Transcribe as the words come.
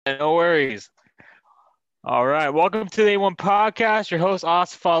No worries. All right. Welcome to the A1 Podcast. Your host,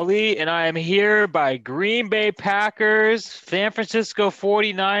 Asif Ali, and I am here by Green Bay Packers, San Francisco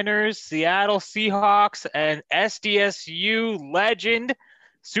 49ers, Seattle Seahawks, and SDSU legend,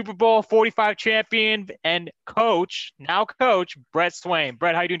 Super Bowl 45 champion, and now coach, Brett Swain.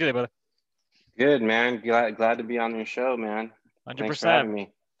 Brett, how you doing today, brother? Good, man. Glad to be on your show, man. Thanks for 100%. having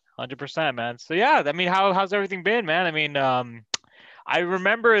me. 100%, man. So yeah, I mean, how's everything been, man? I mean, I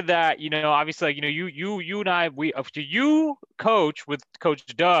remember that, obviously, like, you and I, you coach with Coach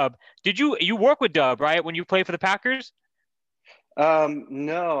Dub. Did you work with Dub, right? When you played for the Packers?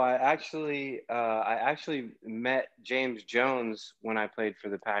 No, I actually met James Jones when I played for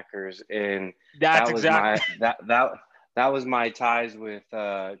the Packers, and That's that was exactly. my that was my ties with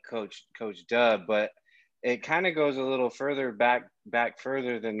Coach Dub. But it kind of goes a little further back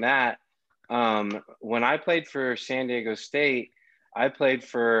further than that. When I played for San Diego State, I played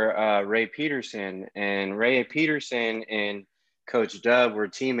for Ray Peterson, and Ray Peterson and Coach Dub were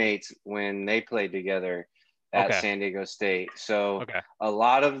teammates when they played together at Okay. San Diego State. So Okay. a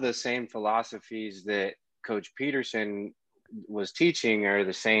lot of the same philosophies that Coach Peterson was teaching are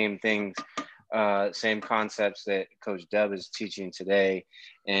the same things, same concepts that Coach Dub is teaching today,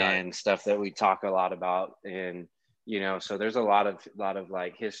 Got it. and stuff that we talk a lot about. And so there's a lot of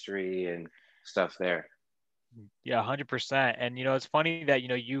like history and stuff there. Yeah, 100%. And it's funny that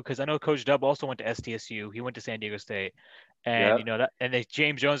because I know Coach Dub also went to STSU. He went to San Diego State, and Yep.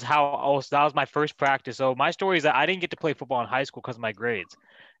 James Jones. How also that was my first practice. So my story is that I didn't get to play football in high school because of my grades,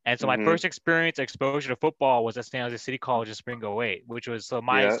 and so my Mm-hmm. first exposure to football was at San Jose City College in Spring '08, which was Yep.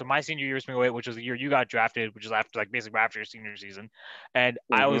 my senior year of Spring '08, which was the year you got drafted, which is after like basically after your senior season, and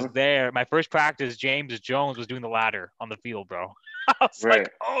I was Mm-hmm. there. My first practice, James Jones was doing the ladder on the field, bro. I was like, Right.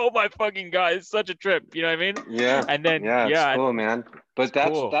 oh my fucking god, it's such a trip. You know what I mean? Yeah. And then Yeah. It's yeah, cool, man. it's But that's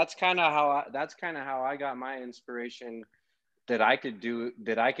cool. that's kind of how I got my inspiration that I could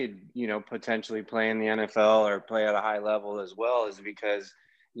potentially play in the NFL or play at a high level as well, is because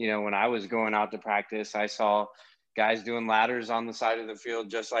when I was going out to practice, I saw guys doing ladders on the side of the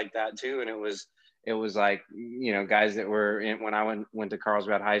field just like that too. And it was like guys that were in, when I went to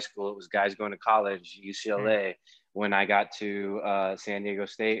Carlsbad High School, it was guys going to college, Hmm. UCLA. When I got to San Diego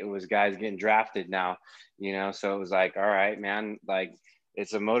State, it was guys getting drafted now. So it was like, all right, man, like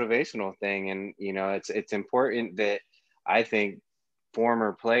it's a motivational thing. And it's important that I think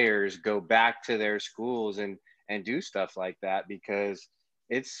former players go back to their schools and do stuff like that, because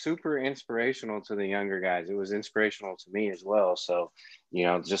it's super inspirational to the younger guys. It was inspirational to me as well. So,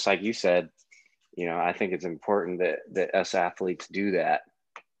 just like you said, I think it's important that us athletes do that.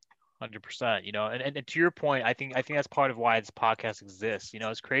 100%. And to your point, I think that's part of why this podcast exists.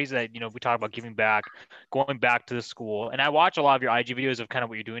 It's crazy that we talk about giving back, going back to the school, and I watch a lot of your IG videos of kind of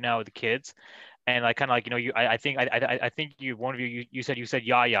what you're doing now with the kids, and like kind of like I think you one of you said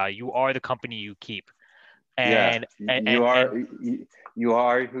yeah, you are the company you keep, Yeah, and and you and, are and you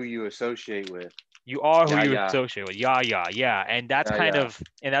are who you associate with. you are who Yeah, you yeah, associate with. Yeah, yeah, yeah. yeah, yeah. And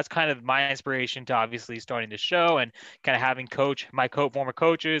that's kind of my inspiration to obviously starting the show and kind of having former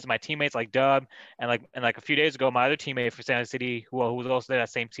coaches, my teammates like Dub, and like a few days ago, my other teammate for San Jose City, who was also there that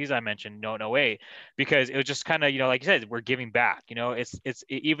same season I mentioned, no way, because it was just kind of, like you said, we're giving back.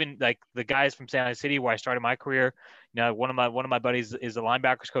 Even like the guys from San Jose City where I started my career. One of my buddies is a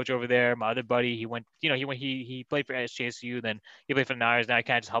linebackers coach over there. My other buddy, he played for SJSU, then he played for the Niners. Now he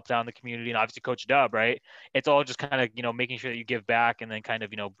kind of just helps out in the community, and obviously Coach Dub, right? It's all just kind of making sure that you give back, and then kind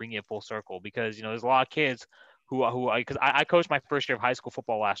of bring it full circle, because there's a lot of kids because I coached my first year of high school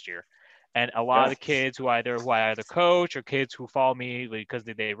football last year, and a lot of Yeah. the kids who I either coach, or kids who follow me because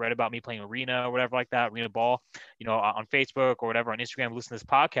they read about me playing arena or whatever like that, arena ball, on Facebook or whatever, on Instagram, listen to this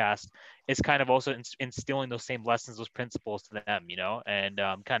podcast. It's kind of also instilling those same lessons, those principles to them,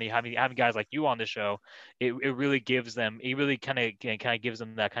 and kind of having guys like you on the show. It really gives them, it really kind of gives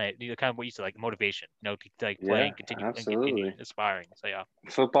them that kind of what you said, like motivation, to like play Yeah, and continue absolutely. aspiring. So yeah.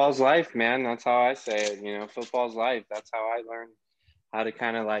 Football's life, man. That's how I say it. Football's life. That's how I learned how to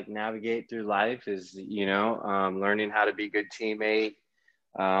kind of like navigate through life, is, learning how to be a good teammate,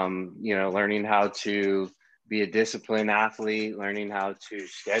 learning how to be a disciplined athlete, learning how to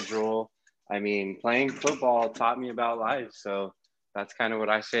schedule. I mean, playing football taught me about life. So that's kind of what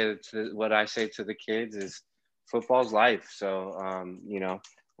I say to the kids is football's life. So,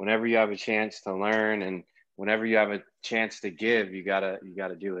 whenever you have a chance to learn, and whenever you have a chance to give, you gotta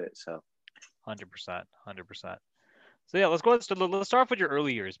do it. So 100%, 100%. So yeah, let's start off with your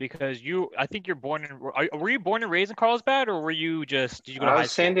early years, because I think you're born in were you born and raised in Carlsbad, or did you go to I high was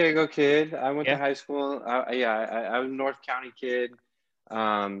a San school? Diego kid. I went to Yeah. high school. Yeah, I was a North County kid.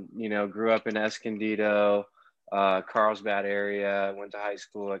 You know, grew up in Escondido, Carlsbad area. Went to high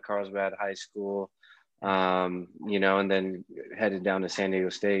school at Carlsbad High School. You know, and then headed down to San Diego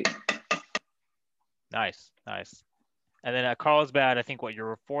State. Nice, nice. And then at Carlsbad, I think what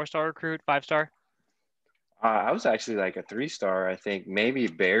you're a 4-star recruit, 5-star. I was actually like a 3-star, I think, maybe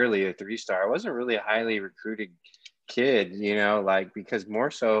barely a 3-star. I wasn't really a highly recruited kid, you know, like because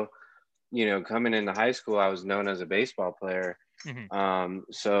more so, you know, coming into high school, I was known as a baseball player. Mm-hmm.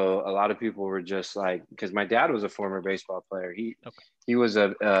 So a lot of people were just like, because my dad was a former baseball player. Okay. He was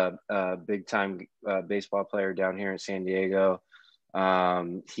a big time baseball player down here in San Diego.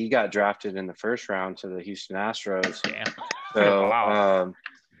 He got drafted in the first round to the Houston Astros. Damn. So, Wow.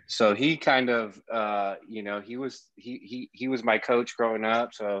 so he kind of, you know, he was my coach growing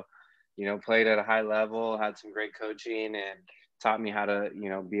up. So, you know, played at a high level, had some great coaching, and taught me how to, you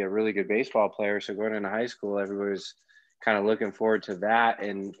know, be a really good baseball player. So going into high school, everybody was kind of looking forward to that.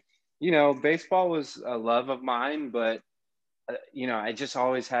 And, you know, baseball was a love of mine, but, you know, I just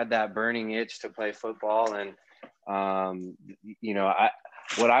always had that burning itch to play football. And, you know,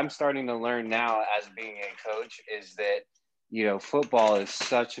 what I'm starting to learn now as being a coach is that, you know, football is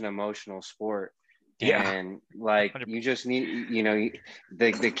such an emotional sport. Yeah. And like, 100%. you just need, you know,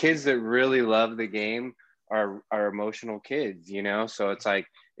 the kids that really love the game are emotional kids, you know? So it's like,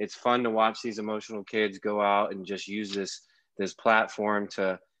 it's fun to watch these emotional kids go out and just use this platform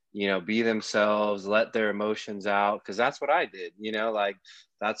to, you know, be themselves, let their emotions out. Cause that's what I did, you know, like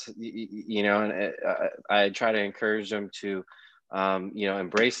that's, you know, and I try to encourage them to, you know,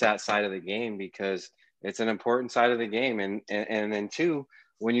 embrace that side of the game because it's an important side of the game. And then two,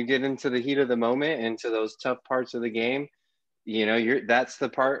 when you get into the heat of the moment, into those tough parts of the game, you know, that's the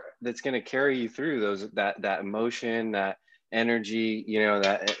part that's going to carry you through that emotion, that energy, you know,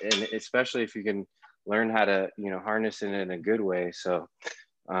 that, and especially if you can learn how to, you know, harness it in a good way. So,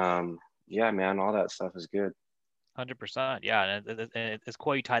 yeah, man, all that stuff is good. 100%. Yeah, and it's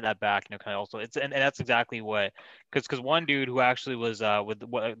cool you tie that back. You know, kind of also and that's exactly what because one dude who actually was with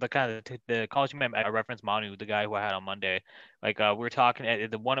the kind of the college team I referenced Manu, the guy who I had on Monday. Like we were talking,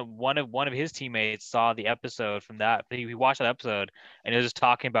 the one of his teammates saw the episode from that. He watched that episode and he was just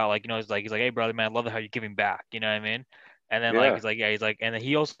talking about like he's like hey brother man I love how you're giving back. You know what I mean? And then like Yeah. he's like yeah he's like and then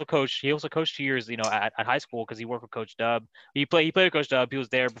he also coached 2 years at high school because he worked with Coach Dub. He played with Coach Dub. He was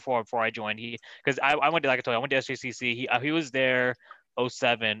there before I joined. Because I went to like I told you, I went to SJCC. He was there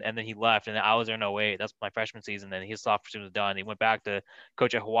 07 and then he left and then I was there in 08. That's my freshman season. Then his sophomore season was done. He went back to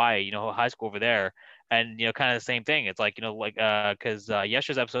coach at Hawaii, high school over there. And kind of the same thing. It's like, like because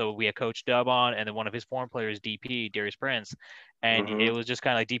yesterday's episode we had Coach Dub on and then one of his former players, DP, Darius Prince. And it Mm-hmm. was just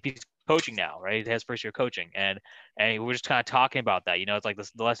kind of like DP's coaching now, right? He has first year coaching. And we were just kind of talking about that. It's like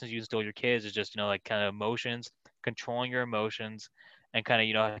the lessons you instill your kids is just, like kind of emotions, controlling your emotions and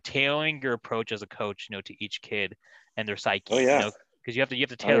kind of tailoring your approach as a coach to each kid and their Oh psyche yeah. because you have to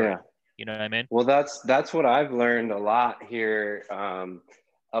Oh tailor it, yeah. you know what I mean? Well, that's what I've learned a lot here,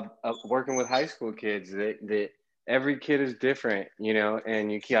 of working with high school kids. That every kid is different, you know,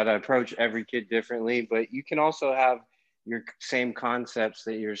 and you gotta approach every kid differently. But you can also have your same concepts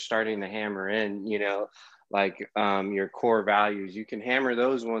that you're starting to hammer in, you know, like your core values. You can hammer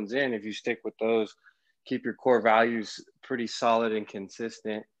those ones in if you stick with those. Keep your core values pretty solid and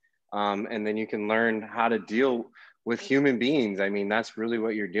consistent, and then you can learn how to deal with human beings. I mean, that's really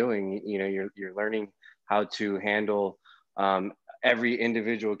what you're doing. You know, you're learning how to handle every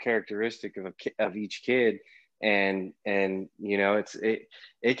individual characteristic of each kid, and you know,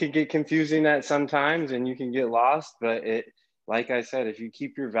 it can get confusing at sometimes, and you can get lost. But like I said, if you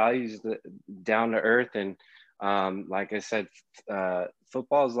keep your values down to earth, and like I said,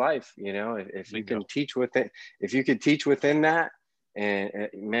 football is life. You know, if you Bingo. can teach within, if you could teach within that, and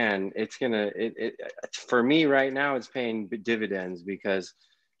man, it's gonna for me right now it's paying dividends because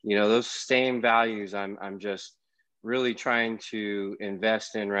you know those same values I'm just really trying to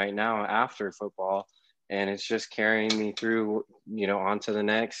invest in right now after football, and it's just carrying me through, you know, on to the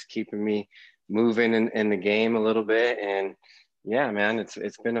next, keeping me moving in the game a little bit. And yeah, man,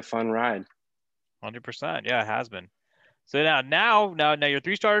 it's been a fun ride. 100%. Yeah, it has been. So now you're a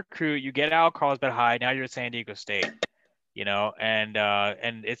 3-star recruit. You get out of Carlsbad High. Now you're at San Diego State.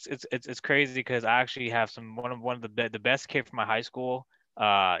 And it's crazy because I actually have one of the best kid from my high school.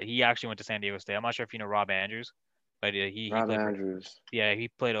 He actually went to San Diego State. I'm not sure if you know Rob Andrews, but he Rob played for Andrews. yeah he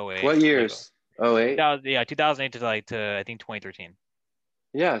played What 08 like years? Oh, eight. 2000 yeah 2008 to I think 2013.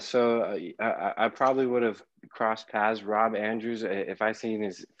 Yeah, so I probably would have crossed paths Rob Andrews if I seen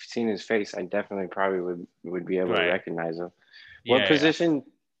his face. I definitely probably would be able to Right. recognize him. What Yeah, yeah, yeah. position?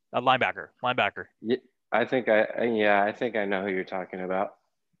 Linebacker. Yeah, I think I think I know who you're talking about.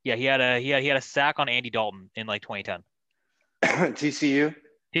 Yeah, he had a sack on Andy Dalton in like 2010. TCU.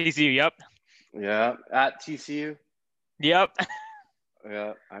 TCU, yep. Yeah, at TCU. Yep.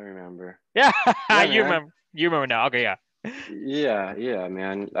 Yeah, I remember. Yeah, Yeah, you man. remember. You remember now. Okay, yeah. Yeah,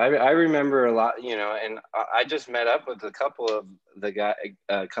 man. I remember a lot, and I just met up with a couple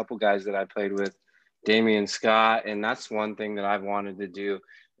guys that I played with, Damian Scott, and that's one thing that I've wanted to do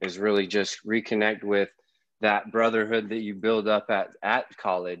is really just reconnect with that brotherhood that you build up at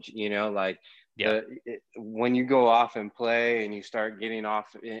college. Like Yeah. when you go off and play and you start getting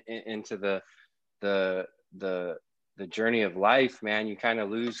off into the the the journey of life, man, you kind of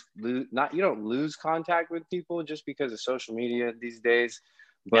lose not you don't lose contact with people just because of social media these days,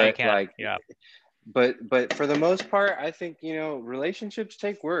 Yeah, you but can't. like Yeah. but for the most part, I think relationships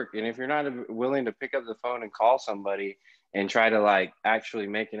take work, and if you're not willing to pick up the phone and call somebody and try to like actually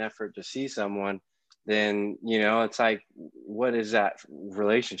make an effort to see someone, then it's like, what is that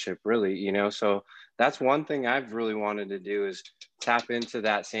relationship really? So that's one thing I've really wanted to do is tap into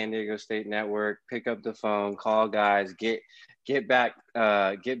that San Diego State network, pick up the phone, call guys, get back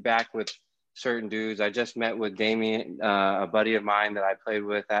with certain dudes. I just met with Damien, a buddy of mine that I played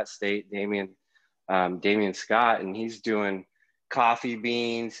with at State, Damian Scott, and he's doing coffee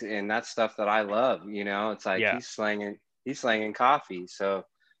beans and that stuff that I love. It's like Yeah. he's slanging coffee. So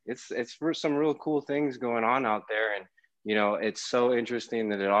it's for some real cool things going on out there, and it's so interesting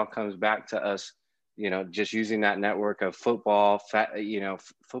that it all comes back to us. Just using that network of football.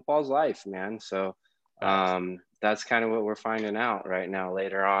 Football's life, man. So Facts. that's kind of what we're finding out right now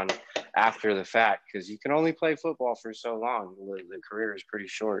later on after the fact, because you can only play football for so long. The career is pretty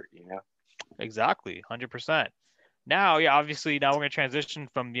short. Exactly. 100%. Now, yeah, obviously now we're gonna transition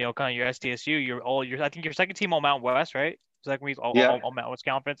from kind of your SDSU. I think your second team all Mountain West, right? Second week's Yeah, all Mountain West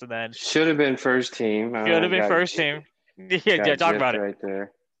conference, and then should have been first team. should have been first team. Yeah, yeah, Got talk about gypped it. right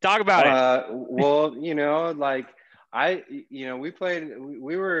there. Talk about it. Well, like we played.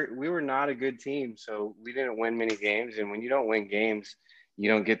 We were not a good team, so we didn't win many games. And when you don't win games, you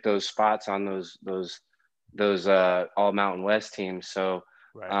don't get those spots on those all Mountain West teams. So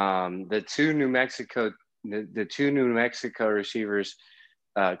Right. the two New Mexico receivers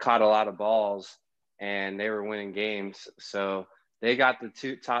caught a lot of balls, and they were winning games. So they got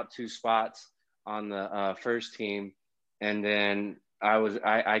the top two spots on the first team, and then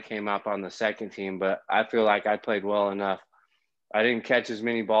I came up on the second team. But I feel like I played well enough. I didn't catch as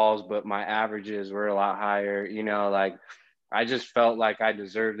many balls, but my averages were a lot higher. Like I just felt like I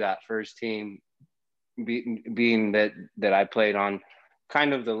deserved that first team, being that I played on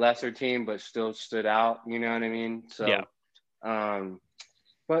kind of the lesser team, but still stood out. You know what I mean? Yeah. So,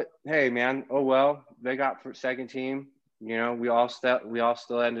 but hey, man, oh well, they got for second team. We all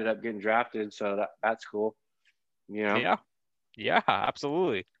still ended up getting drafted, so that's cool. You know, Yeah. Yeah.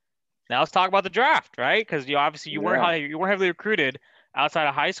 Absolutely. Now let's talk about the draft, right? Because obviously yeah. you weren't heavily recruited outside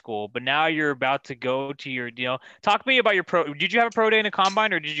of high school, but now you're about to go to your talk to me about your pro. Did you have a pro day in a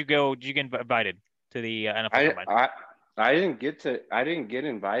combine, or did you get invited to the NFL I combine? I I didn't get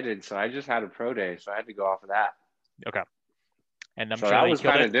invited, so I just had a pro day, so I had to go off of that. Okay. And I'm So sure that that you was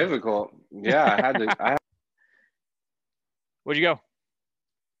killed kind it. of difficult. Yeah, I had to. Where'd you go?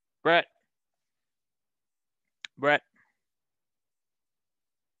 Brett. Brett.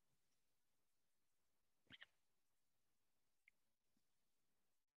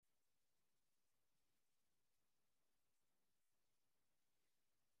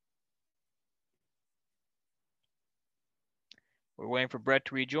 We're waiting for Brett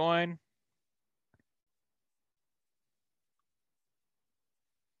to rejoin.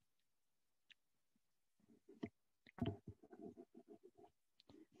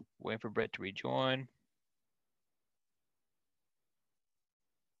 Waiting for Brett to rejoin.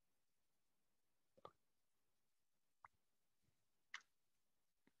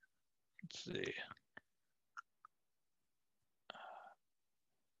 Let's see.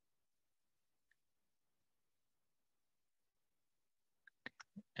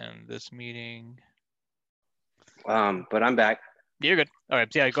 And this meeting. But I'm back. You're good. All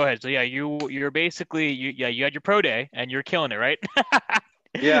right. So yeah, go ahead. So yeah, you're basically you had your pro day and you're killing it, right?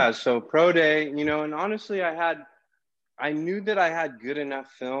 Yeah, so pro day, and honestly, I knew that I had good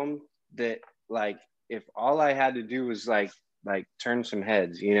enough film that like if all I had to do was like turn some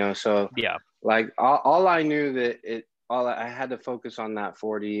heads. So Yeah. like all I knew that all I had to focus on that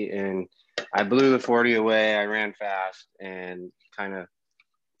 40, and I blew the 40 away. I ran fast, and kind of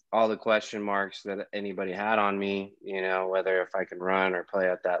all the question marks that anybody had on me, whether if I can run or play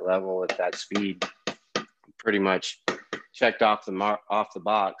at that level at that speed, pretty much checked off the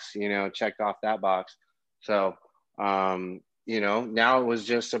box, checked off that box. So, now it was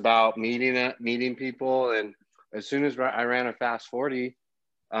just about meeting people. And as soon as I ran a fast 40,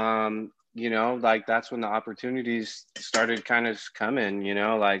 like that's when the opportunities started kind of coming,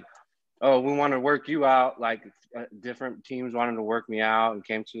 like, oh, we want to work you out. Like different teams wanted to work me out and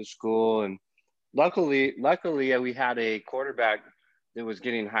came to the school. And luckily, we had a quarterback that was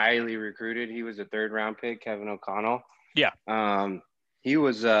getting highly recruited. He was a third round pick, Kevin O'Connell. Yeah. He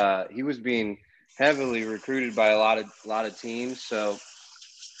was being heavily recruited by a lot of teams. So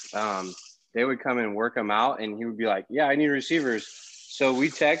they would come and work him out, and he would be like, "Yeah, I need receivers." So we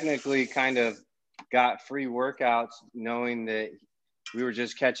technically kind of got free workouts, knowing that we were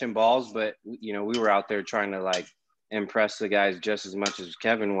just catching balls, but we were out there trying to like impress the guys just as much as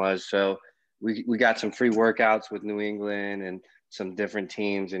Kevin was. So we got some free workouts with New England and some different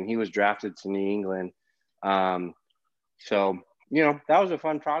teams, and he was drafted to New England. So that was a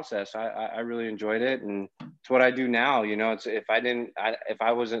fun process. I really enjoyed it, and it's what I do now. It's if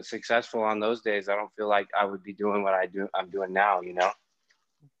I wasn't successful on those days, I don't feel like I would be doing what I'm doing now.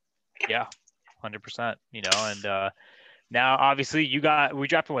 Yeah, 100%. And now obviously we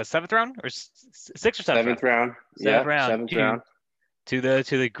drafted what, seventh round or sixth or seventh round? Seventh round. Seventh Yeah, round seventh round.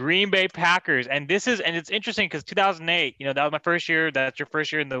 to the Green Bay Packers. And it's interesting because 2008, that was my first year. That's your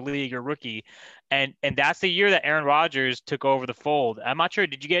first year in the league, your rookie, and that's the year that Aaron Rodgers took over the fold. I'm not sure.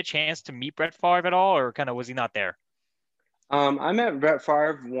 Did you get a chance to meet Brett Favre at all, or kind of was he not there? I met Brett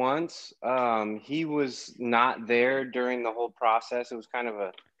Favre once. He was not there during the whole process. It was kind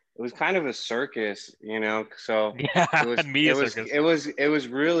of a circus, So Yeah, it was it media was circus. it was it was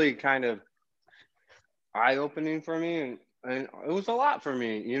really kind of eye opening for me, and it was a lot for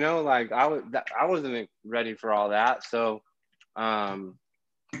me. Like I wasn't ready for all that. So, the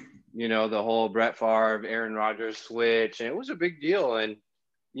whole Brett Favre, Aaron Rodgers switch, and it was a big deal. And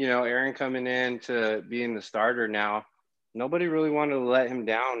Aaron coming in to being the starter now, nobody really wanted to let him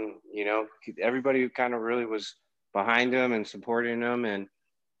down. Everybody kind of really was behind him and supporting him. And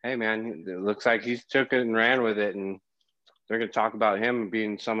hey, man, it looks like he took it and ran with it. And they're going to talk about him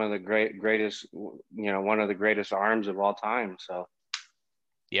being some of the greatest, one of the greatest arms of all time. So,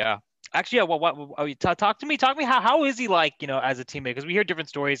 Yeah. Actually, yeah. Talk to me. Talk to me. How is he like, as a teammate? Because we hear different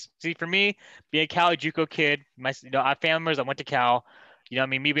stories. See, for me, being a Cal JUCO kid, I have family members that went to Cal. I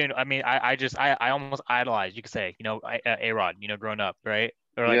mean, I almost idolized, you could say, A-Rod, growing up, right?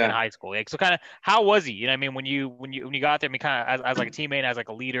 Or like in yeah. high school. Like, so kind of, how was he? What I mean, when you got there, I mean, kind of as like a teammate, as like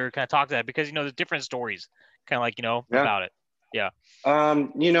a leader, kind of talk to that because there's different stories, kind of like Yeah. about it. Yeah.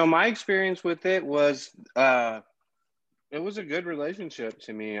 My experience with it was it was a good relationship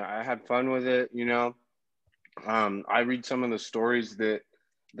to me. I had fun with it. I read some of the stories that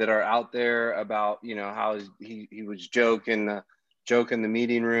are out there about how he was joking the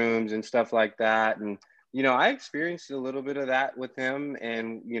meeting rooms and stuff like that. And I experienced a little bit of that with him,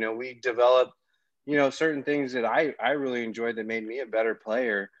 and we developed certain things that I really enjoyed that made me a better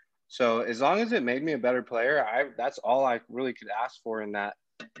player. So as long as it made me a better player, that's all I really could ask for in that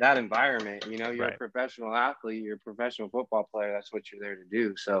environment. You're a Right. professional athlete, you're a professional football player. That's what you're there to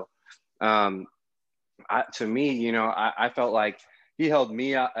do. So to me, I felt like he held me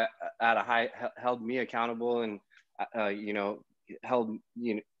held me accountable, and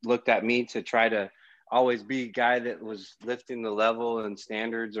looked at me to try to always be a guy that was lifting the level and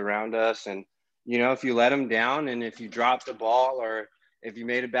standards around us. And if you let him down, and if you dropped the ball, or if you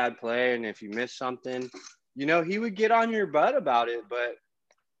made a bad play, and if you missed something, he would get on your butt about it. But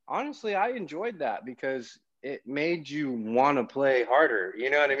honestly, I enjoyed that because it made you want to play harder.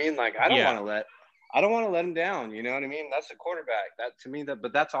 You know what I mean? Like I don't Yeah. want to let him down. You know what I mean? That's a quarterback. That to me,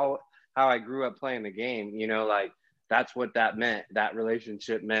 but that's all how I grew up playing the game. Like that's what that meant. That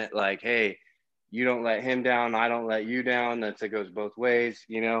relationship meant like, hey, you don't let him down, I don't let you down. It goes both ways.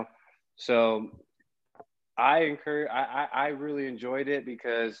 So I really enjoyed it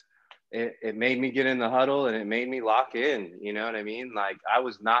because it made me get in the huddle, and it made me lock in. You know what I mean? Like I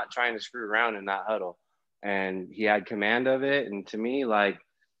was not trying to screw around in that huddle, and he had command of it. And to me, like,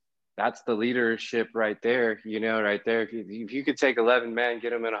 that's the leadership right there, right there. If you could take 11 men,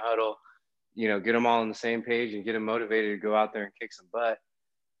 get them in a huddle, get them all on the same page and get them motivated to go out there and kick some butt.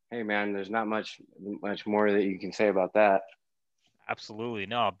 Hey man, there's not much more that you can say about that. Absolutely.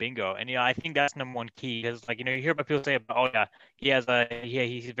 No, bingo. And I think that's number one key because like, you hear about people say about, oh yeah, he's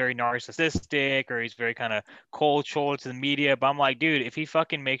very narcissistic or he's very kind of cold shouldered to the media. But I'm like, dude, if he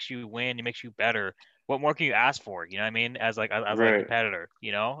fucking makes you win, he makes you better. What more can you ask for? You know what I mean? As like a Right. competitor,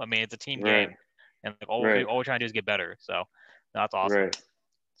 I mean, it's a team Right. game and like Right. all we're trying to do is get better. So that's awesome. Right.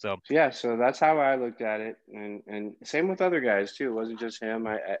 So Yeah, so that's how I looked at it, and same with other guys too. It wasn't just him.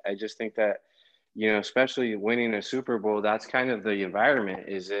 I just think that especially winning a Super Bowl, that's kind of the environment.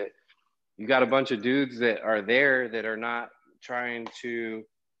 Is it you got a bunch of dudes that are there that are not trying to,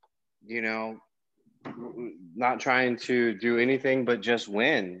 you know, not trying to do anything but just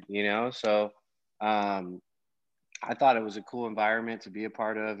win. So um, I thought it was a cool environment to be a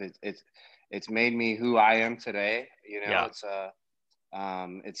part of. It's made me who I am today. Yeah.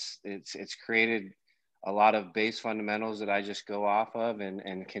 It's created a lot of base fundamentals that I just go off of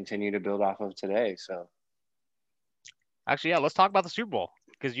and continue to build off of today. So Actually, yeah, let's talk about the Super Bowl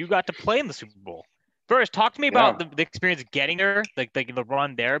because you got to play in the Super Bowl. First, talk to me yeah, about the experience getting there, like the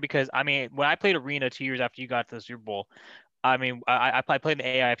run there. Because I mean, when I played Arena 2 years after you got to the Super Bowl, I mean, I played the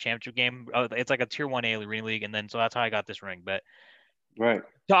AIF championship game. It's like a Tier 1A Arena League, and then so that's how I got this ring. But right.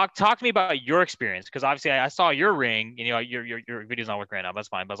 talk to me about your experience because obviously I saw your ring. Your video's not working right now. But that's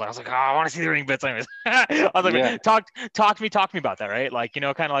fine. But I was like, oh, I want to see the ring bits. Anyways, I was Yeah, like, talk to me about that, right? Like, kind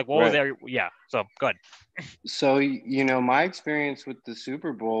of like what was right. there? Yeah. So good. So my experience with the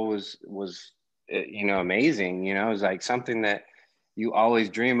Super Bowl was amazing. It was like something that you always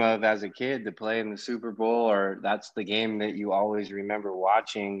dream of as a kid to play in the Super Bowl, or that's the game that you always remember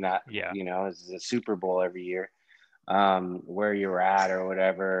watching. That Yeah. is the Super Bowl every year, where you were at or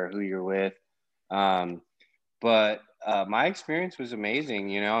whatever, who you're with. Um, but my experience was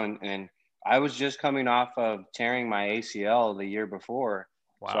amazing, and I was just coming off of tearing my ACL the year before.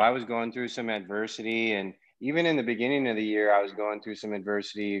 So I Wow. was going through some adversity. And even in the beginning of the year, I was going through some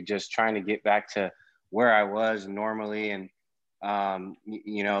adversity, just trying to get back to where I was normally. And,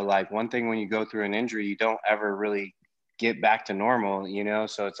 like one thing when you go through an injury, you don't ever really get back to normal.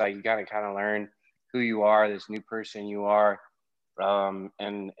 So it's like you got to kind of learn who you are, this new person you are,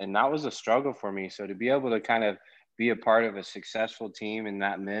 and that was a struggle for me. So to be able to kind of be a part of a successful team in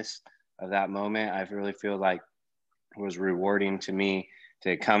that midst of that moment, I really feel like it was rewarding to me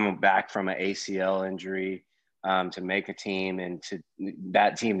to come back from an ACL injury, to make a team and to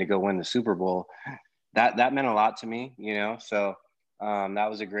that team to go win the Super Bowl. That meant a lot to me. So that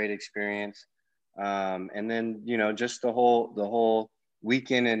was a great experience. And then just the whole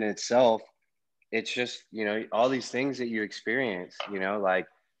weekend in itself, it's just all these things that you experience, like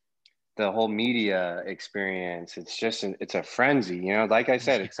the whole media experience. It's a frenzy, like I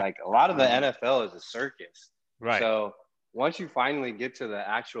said, it's like a lot of the NFL is a circus. Right. So once you finally get to the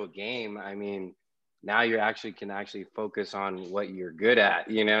actual game, I mean, now you actually can actually focus on what you're good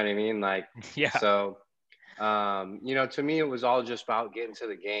at, you know what I mean? Like, Yeah. so to me it was all just about getting to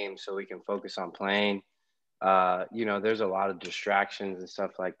the game so we can focus on playing. There's a lot of distractions and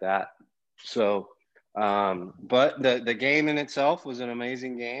stuff like that. So, but the game in itself was an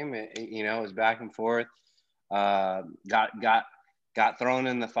amazing game. It was back and forth. Uh, got thrown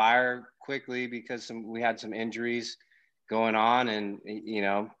in the fire quickly because we had some injuries going on, and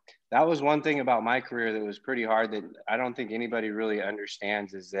that was one thing about my career that was pretty hard that I don't think anybody really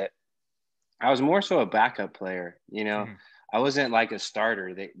understands is that I was more so a backup player. Mhm. I wasn't like a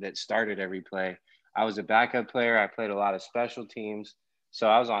starter that started every play. I was a backup player. I played a lot of special teams. So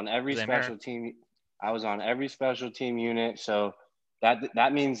I was on every Same here. special team. I was on every special team unit. So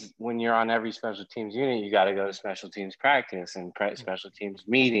that means when you're on every special teams unit, you got to go to special teams practice and special teams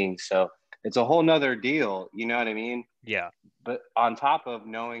meetings. So it's a whole nother deal. You know what I mean? Yeah. But on top of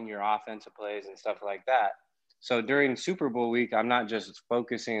knowing your offensive plays and stuff like that. So during Super Bowl week, I'm not just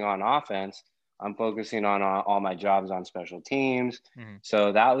focusing on offense. I'm focusing on all my jobs on special teams. Mhm.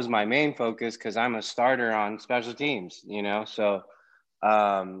 So that was my main focus because I'm a starter on special teams. So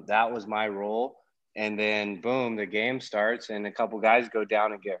that was my role. And then boom, the game starts and a couple guys go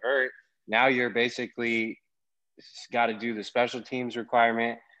down and get hurt. Now you're basically got to do the special teams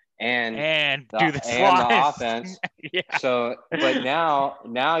requirement and And the do the and the slides. offense. Yeah. So, but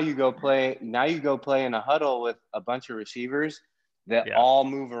now you go play. Now you go play in a huddle with a bunch of receivers that Yeah. all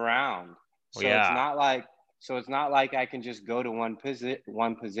move around. Well, So it's yeah. not like I can just go to one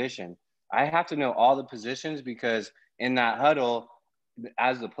position. I have to know all the positions because in that huddle,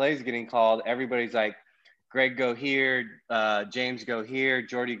 as the play's getting called, everybody's like, Greg go here, James go here,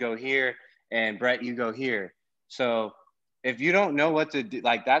 Jordy go here, and Brett you go here. So if you don't know what to do,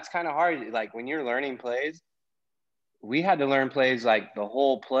 like that's kind of hard. Like when you're learning plays, we had to learn plays like the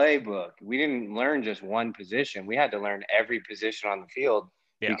whole playbook. We didn't learn just one position. We had to learn every position on the field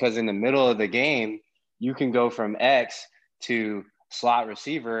Yeah. because in the middle of the game, you can go from X to slot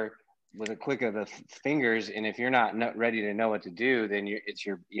receiver with a click of the fingers. And if you're not ready to know what to do, then it's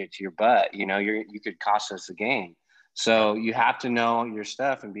your butt. You could cost us the game. Yeah. So you have to know your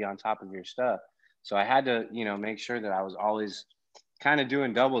stuff and be on top of your stuff. So I had to, make sure that I was always kind of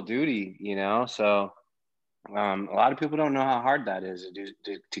doing double duty. So A lot of people don't know how hard that is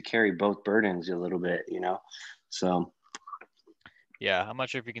to carry both burdens a little bit, you know? So, Yeah, I'm not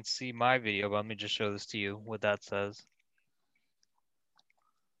sure if you can see my video, but let me just show this to you, what that says.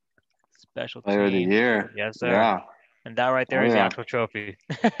 Special player of the teams. year. Yes, sir. Yeah. And that right there Oh, is the yeah. actual trophy.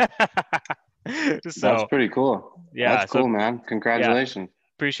 That's So, pretty cool. That's yeah. So, cool, man. yeah. Congratulations.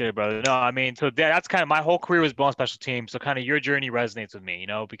 Appreciate it, brother. No, I mean, so that's kind of my whole career was blown special teams. So kind of your journey resonates with me,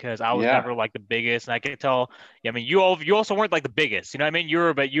 because I was Yeah. never like the biggest, and I could tell. Yeah, I mean, you also weren't like the biggest, you know what I mean?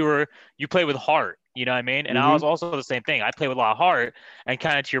 You played with heart, you know what I mean? And I was Mm-hmm. also the same thing. I played with a lot of heart, and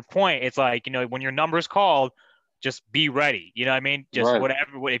kind of to your point, it's like when your number's called, just be ready. You know what I mean? Just Right.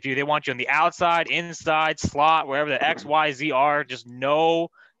 whatever. If they want you on the outside, inside, slot, wherever the X, Y, Z are, just know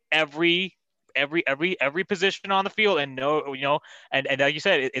every every position on the field and know and like you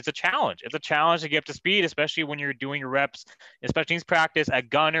said, it's a challenge. It's a challenge to get up to speed, especially when you're doing your reps, especially in practice at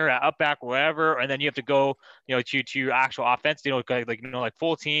gunner, at up back, wherever, and then you have to go, to your actual offense, like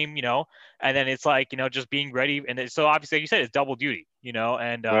full team, and then it's like just being ready, and so obviously, like you said, it's double duty,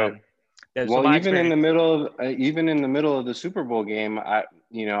 and Right. so Well, my experience. even in the middle of the Super Bowl game, I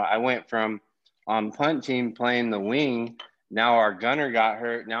went from on punt team playing the wing. Now our gunner got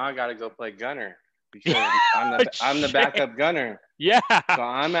hurt. Now I got to go play gunner Yeah, because I'm the shit. backup gunner. Yeah, So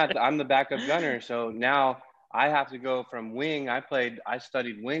I'm the backup gunner. So now I have to go from wing. I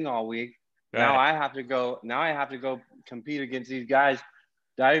studied wing all week. Now right, I have to go. Now I have to go compete against these guys.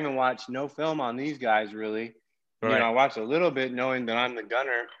 I didn't even watch no film on these guys really. right. I watched a little bit knowing that I'm the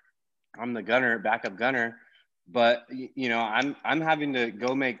gunner. I'm the gunner, backup gunner. But I'm having to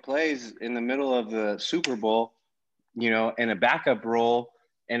go make plays in the middle of the Super Bowl, in a backup role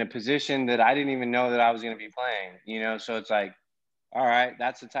in a position that I didn't even know that I was going to be playing. So it's like, all right,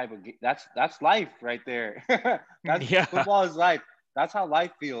 that's the type of that's life right there. That's Yeah. football is life. That's how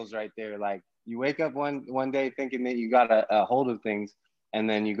life feels right there. Like you wake up one day thinking that you got a hold of things, and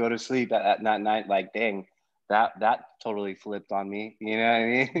then you go to sleep at that night like, dang, that totally flipped on me. You know what I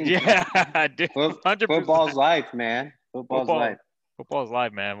mean? Yeah, dude, 100%. Football's life, man. Football's Football, life. football is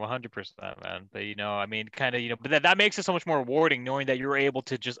live, man. 100%, man. But I mean, kind of, but that makes it so much more rewarding knowing that you're able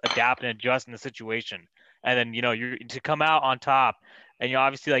to just adapt and adjust in the situation, and then you're to come out on top. And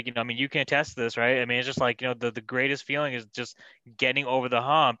obviously, like I mean, you can attest to this, right? I mean, it's just like the greatest feeling is just getting over the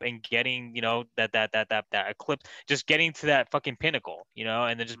hump and getting that eclipse, just getting to that fucking pinnacle,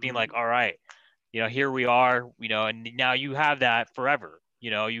 and then just being like, all right, here we are, and now you have that forever.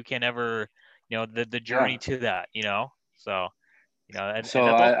 You can't ever, the Yeah. journey to that, so. And So that's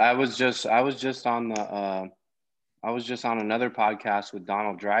also I was just on another podcast with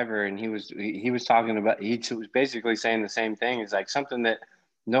Donald Driver, and he was talking about was basically saying the same thing. It's like something that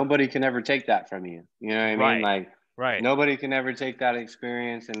nobody can ever take that from you. You know what I mean? right, Like right. nobody can ever take that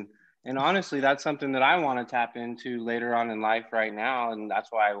experience, and honestly, that's something that I want to tap into later on in life right now, and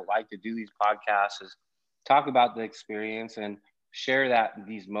that's why I like to do these podcasts is talk about the experience and share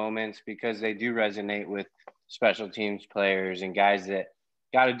these moments because they do resonate with special teams players and guys that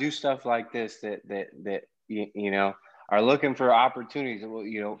got to do stuff like this that are looking for opportunities.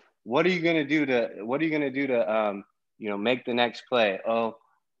 Well, what are you going to do to make the next play? Oh,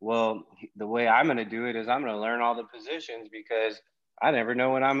 well, the way I'm going to do it is I'm going to learn all the positions because I never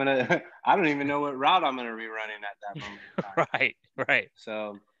know when I'm going to, I don't even know what route I'm going to be running at that moment in time. Right, right.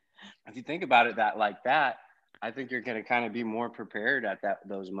 So if you think about it like that, I think you're going to kind of be more prepared at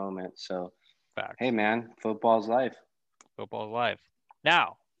those moments. So, hey Facts. man, football's life. Football is life.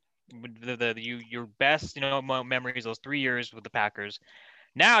 Now, your best, memories, those 3 years with the Packers.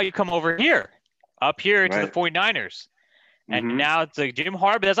 Now you come over here, up here to the Right. 49ers. And Mm-hmm. now it's like Jim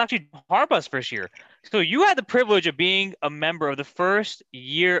Harbaugh. That's actually Harbaugh's first year. So you had the privilege of being a member of the first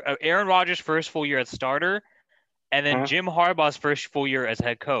year of Aaron Rodgers' first full year as starter, and then Huh? Jim Harbaugh's first full year as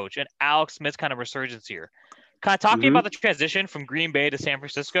head coach, and Alex Smith's kind of resurgence here. Kind of talk to me about Mm-hmm. the transition from Green Bay to San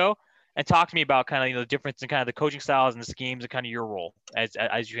Francisco, and talk to me about kind of the difference in kind of the coaching styles and the schemes and kind of your role as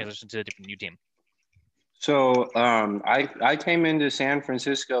you transition to a different new team. So I came into San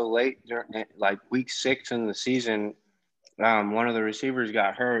Francisco late, like week 6 in the season. One of the receivers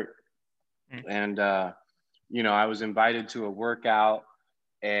got hurt, Mm. and I was invited to a workout,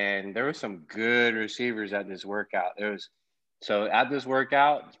 and there were some good receivers at this workout. So at this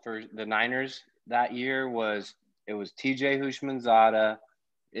workout for the Niners that year it was T.J. Hushmanzada,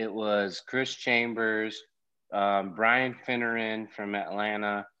 it was Chris Chambers, Brian Finneran from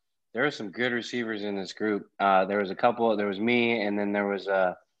Atlanta. There were some good receivers in this group. There was a couple. There was me, and then there was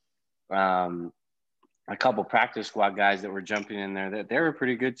um, a couple practice squad guys that were jumping in there. That they were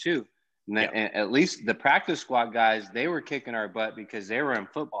pretty good too. And Yeah. at least the practice squad guys, they were kicking our butt because they were in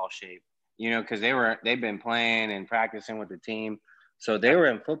football shape. because they've been playing and practicing with the team, so they Yeah. were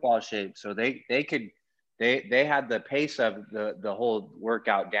in football shape. So they had the pace of the whole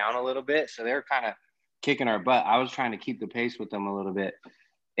workout down a little bit. So they were kind of kicking our butt. I was trying to keep the pace with them a little bit,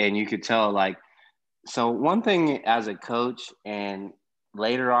 and you could tell like. So one thing as a coach and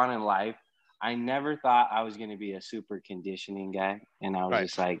later on in life, I never thought I was going to be a super conditioning guy, and I was Right.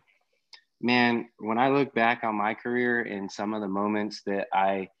 just like, man, when I look back on my career and some of the moments that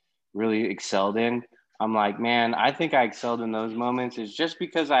I really excelled in, I'm like, man, I think I excelled in those moments is just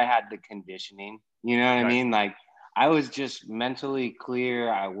because I had the conditioning. You know what I Right. mean? Like I was just mentally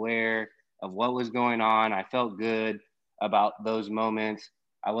clear, aware of what was going on. I felt good about those moments.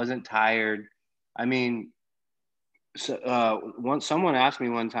 I wasn't tired. I mean, someone asked me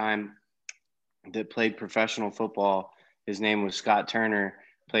one time that played professional football. His name was Scott Turner,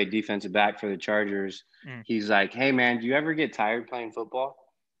 played defensive back for the Chargers. Mm. He's like, hey, man, do you ever get tired playing football?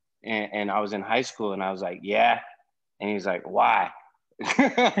 And I was in high school and I was like, yeah. And he's like, why?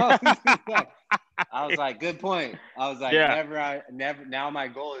 I was like, good point. I was like, Yeah. never. Now my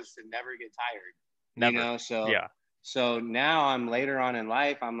goal is to never get tired, Never. So, Yeah. so now I'm later on in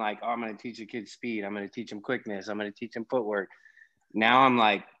life. I'm like, oh, I'm going to teach a kid speed. I'm going to teach him quickness. I'm going to teach him footwork. Now I'm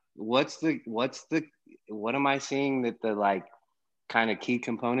like, what am I seeing that the like kind of key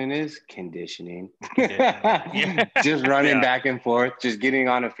component is conditioning. Conditioning. Yeah. Just running Yeah. back and forth, just getting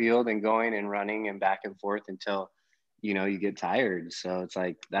on a field and going and running and back and forth until you get tired. So it's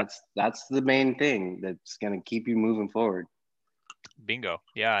like that's the main thing that's going to keep you moving forward. Bingo.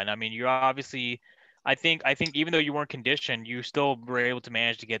 Yeah. And I mean, you obviously, I think even though you weren't conditioned, you still were able to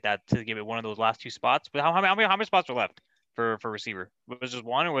manage to get that to give it one of those last two spots. But how many spots were left for receiver? Was it just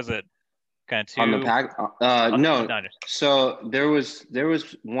one or was it kind of On the two pack, on the no. Niners? So there was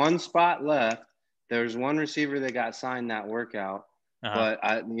one spot left. There was one receiver that got signed that workout, Uh-huh.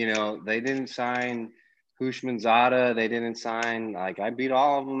 but they didn't sign Hushmanzada. They didn't sign I beat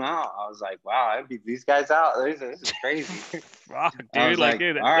all of them out. I was like, wow, I beat these guys out. This is crazy. Fuck, I dude, was like, like,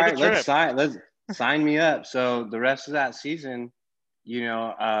 dude, all that's a right, trip. let's sign me up. So the rest of that season,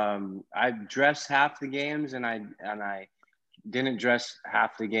 I dressed half the games and I didn't dress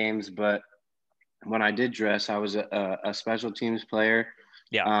half the games, but when I did dress, I was a special teams player.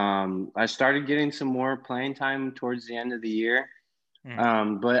 Yeah. I started getting some more playing time towards the end of the year.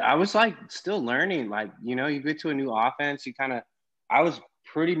 Mm. But I was still learning. You get to a new offense, I was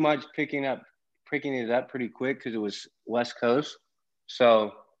pretty much picking it up pretty quick because it was West Coast.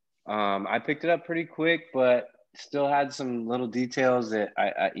 So I picked it up pretty quick, but still had some little details that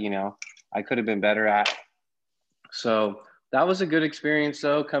I could have been better at. So that was a good experience,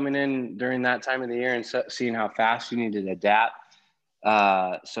 though, coming in during that time of the year and seeing how fast you need to adapt.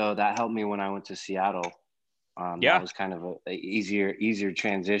 So that helped me when I went to Seattle. That Yeah. was kind of a easier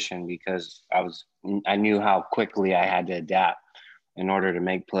transition because I knew how quickly I had to adapt in order to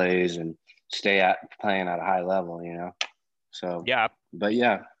make plays and playing at a high level. So, Yeah. but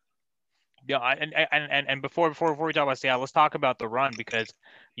yeah, Yeah, and before we talk about Seattle, let's talk about the run because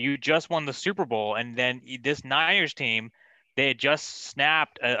you just won the Super Bowl, and then this Niners team, they had just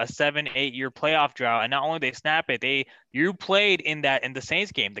snapped a 7-8 year playoff drought, and not only they snap it, you played in the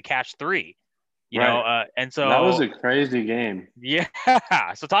Saints game, the catch three, right. and That was so a crazy game. yeah,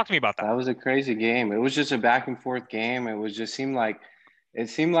 so talk to me about that. That was a crazy game. It was just a back and forth game. It seemed like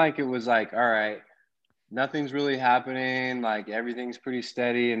it was like, all right, nothing's really happening. Like everything's pretty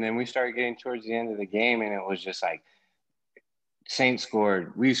steady. And then we started getting towards the end of the game, and it was just like Saints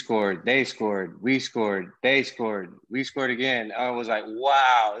scored, we scored, they scored, we scored, they scored, we scored again. I was like,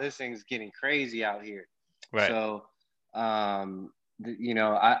 wow, this thing's getting crazy out here. Right. So,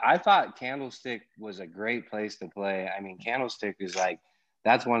 I thought Candlestick was a great place to play. I mean, Candlestick is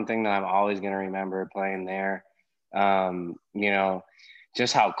that's one thing that I'm always going to remember playing there.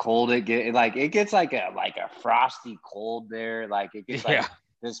 Just how cold it gets. It gets like a frosty cold there. It gets Yeah.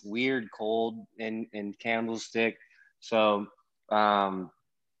 this weird cold in Candlestick. So um,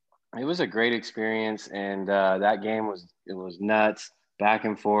 it was a great experience, and that game was nuts, back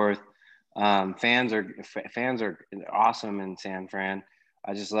and forth. Fans are awesome in San Fran.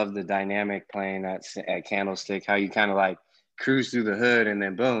 I just love the dynamic playing at Candlestick. How you kind of cruise through the hood, and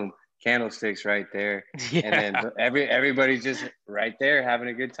then boom, Candlestick's right there, and then Yeah. everybody's just right there having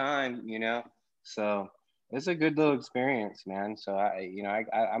a good time. So it's a good little experience, man. So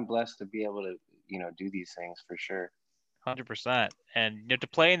I'm blessed to be able to do these things for sure. 100%. And to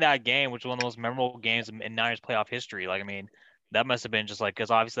play in that game, which was one of the most memorable games in Niners playoff history, I mean, that must have been just because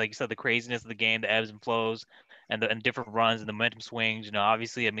obviously, like you said, the craziness of the game, the ebbs and flows, and different runs and the momentum swings.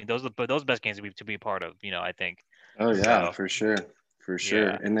 Obviously, I mean, those are the best games to be a part of. I think Oh yeah, so. for sure. for sure.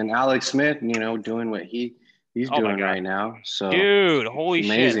 Yeah. And then Alex Smith, doing what he's Oh my doing God. right now. So Dude, it's holy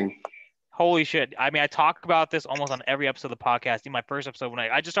shit. amazing. Holy shit. I mean, I talk about this almost on every episode of the podcast. In my first episode, when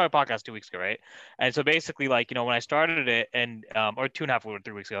I just started a podcast 2 weeks ago, right? And so basically, like, when I started it and, or 2.5 or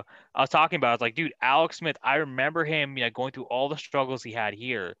 3 weeks ago, I was talking about, I was like, dude, Alex Smith, I remember him, going through all the struggles he had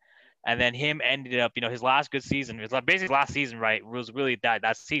here. And then him ended up, his last good season, his basically last season, right, was really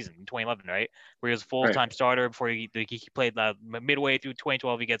that season in 2011, right, where he was a Right. full-time starter before he played midway through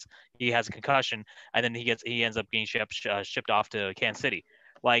 2012. He has a concussion, and then he ends up getting shipped off to Kansas City.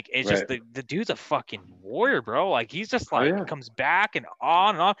 Like, it's just Right. the dude's a fucking warrior, bro. Like, he's just Oh like yeah. comes back and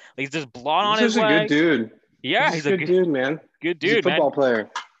on and on. Like, he's just blood on He's his just a good legs. dude. Yeah, He's he's just a a good dude, man. good He's a dude, man. football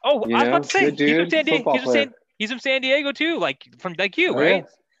player. Oh, I was about to say Good dude, football player. he's from San Diego too, like from like you, Oh yeah. right?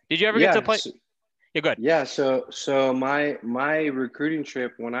 Did you ever get to Yeah. play? Yeah, good. Yeah. So my recruiting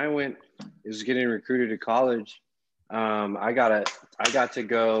trip when I went is getting recruited to college. I got to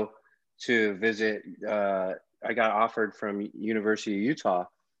go to visit. I got offered from University of Utah.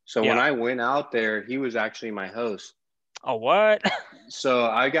 So when Yeah. I went out there, he was actually my host. Oh, what? So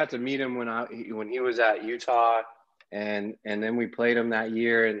I got to meet him when he was at Utah, and then we played him that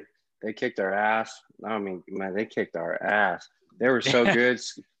year, and they kicked our ass. I mean, man, they kicked our ass. They were so good.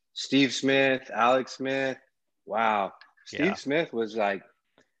 Steve Smith, Alex Smith, wow. Yeah. Steve Smith was like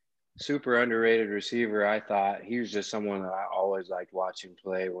super underrated receiver. I thought he was just someone that I always liked watching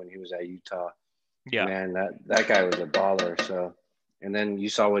play when he was at Utah. Yeah. Man, that guy was a baller. So, and then you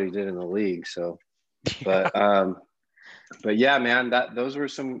saw what he did in the league. So, but yeah, man, those were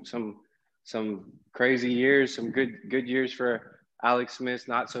some crazy years, some good years for Alex Smith,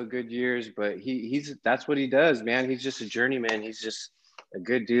 not so good years, but that's what he does, man. He's just a journeyman. He's just a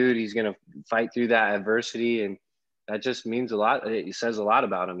good dude. He's gonna fight through that adversity, and that just means a lot. It says a lot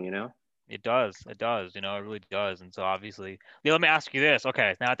about him, It does. It does. It really does. And so obviously, yeah, let me ask you this.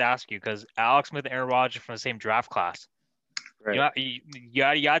 Okay, now I have to ask you because Alex Smith and Aaron Rodgers are from the same draft class. Right. You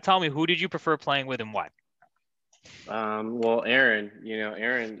gotta tell me, who did you prefer playing with and what? Well, Aaron,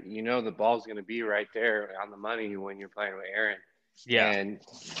 the ball's going to be right there on the money when you're playing with Aaron. Yeah. And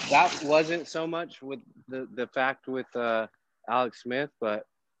that wasn't so much with the fact with Alex Smith, but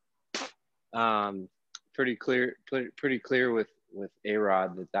pretty clear with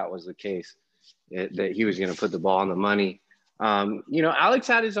A-Rod that was the case, that he was going to put the ball on the money. Alex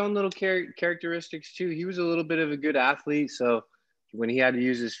had his own little characteristics too. He was a little bit of a good athlete. So when he had to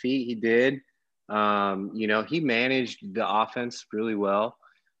use his feet, he did. He managed the offense really well.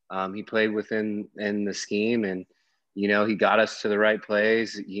 He played in the scheme, and he got us to the right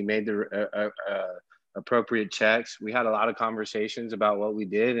plays. He made the appropriate checks. We had a lot of conversations about what we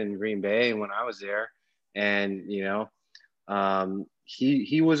did in Green Bay when I was there, and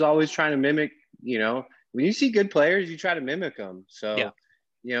he was always trying to mimic. When you see good players, you try to mimic them. So. Yeah.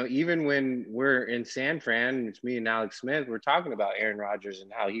 Even when we're in San Fran, and it's me and Alex Smith, we're talking about Aaron Rodgers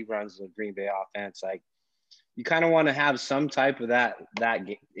and how he runs the Green Bay offense. Like, you kind of want to have some type of that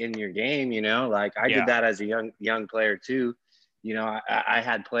in your game, like I did that as a young player too. I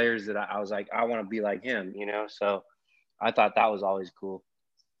had players that I was like, I want to be like him, so I thought that was always cool.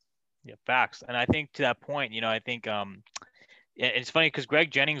 Yeah, facts. And I think to that point, I think it's funny because Greg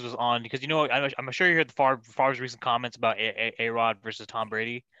Jennings was on, because I'm sure you heard Favre's recent comments about A-Rod versus Tom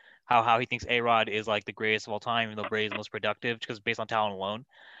Brady, how he thinks A-Rod is like the greatest of all time, even though Brady's the most productive, because based on talent alone.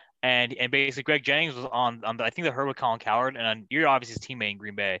 And basically Greg Jennings was on I think they heard with Colin Cowherd, and you're obviously his teammate in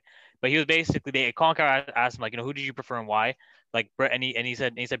Green Bay, but he was basically Colin Cowherd asked him, like, who did you prefer and why? Like Brett, and he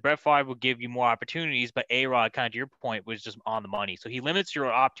said Brett Favre would give you more opportunities, but A-Rod, kind of to your point, was just on the money. So he limits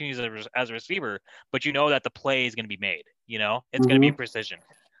your opportunities as a receiver, but that the play is going to be made. It's going to be precision.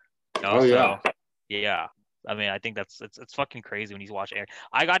 Oh so yeah. yeah. I mean, I think it's fucking crazy when you watch Aaron.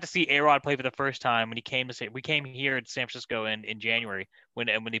 I got to see A-Rod play for the first time when we came here to San Francisco in January when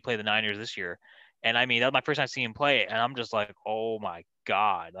he played the Niners this year. And I mean, that was my first time seeing him play, and I'm just like, oh my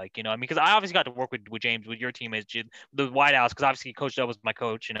God. Like, I mean, because I obviously got to work with James, with your teammates, the Whitehouse, because obviously Coach Dub was my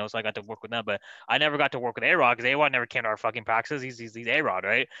coach, so I got to work with them, but I never got to work with A-Rod because A-Rod never came to our fucking practices. He's A-Rod,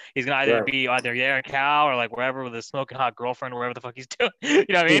 right? He's going to be either there in Cal or like wherever with a smoking hot girlfriend or wherever the fuck he's doing. You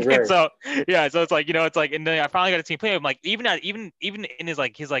know what I mean? Right. And so, yeah, so it's like, and then I finally got to see him play. I'm like, even in his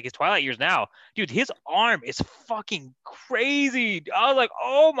twilight years now, dude, his arm is fucking crazy. I was like,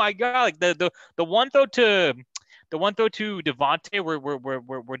 oh my God, like the one throw to Devontae where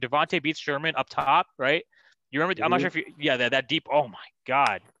Devontae beats Sherman up top, right? You remember? Mm-hmm. I'm not sure if that deep. Oh my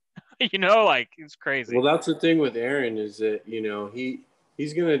God, like it's crazy. Well, that's the thing with Aaron is that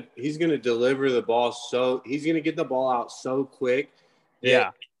he's gonna deliver the ball, so he's gonna get the ball out so quick.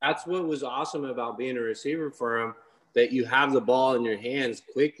 That's what was awesome about being a receiver for him. that you have the ball in your hands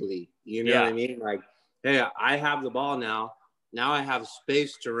quickly. You know what I mean? Like, hey, I have the ball now. Now I have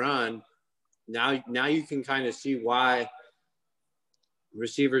space to run. Now you can kind of see why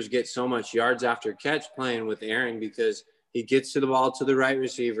receivers get so much yards after catch playing with Aaron, because he gets to the ball to the right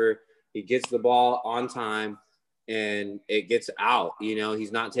receiver. He gets the ball on time and it gets out. You know,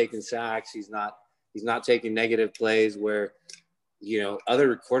 he's not taking sacks. He's not taking negative plays where, you know,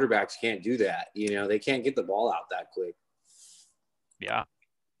 other quarterbacks can't do that. You know, they can't get the ball out that quick. Yeah.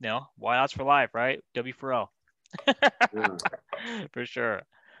 No, wideouts for life, right? W for O. Yeah. For sure.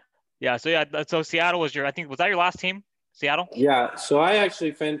 Yeah. So Seattle was was that your last team? Seattle? Yeah. So I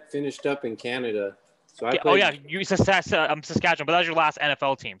actually finished up in Canada. So I Oh played. yeah, you Saskatchewan, but that was your last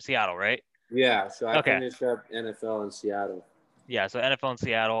NFL team, Seattle, right? Yeah. So I Okay. finished up NFL in Seattle. Yeah, so NFL in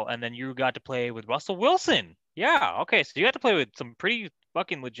Seattle, and then you got to play with Russell Wilson. Yeah, okay, so you got to play with some pretty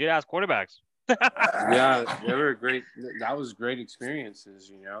fucking legit ass quarterbacks. Yeah, they were great. That was great experiences,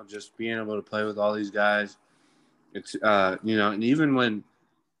 you know, just being able to play with all these guys. It's you know, and even when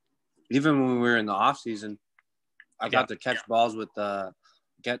we were in the off season, I got to catch balls with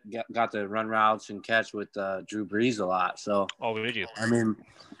got to run routes and catch with Drew Brees a lot. So Did you? I mean,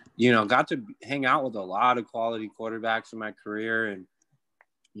 you know, got to hang out with a lot of quality quarterbacks in my career, and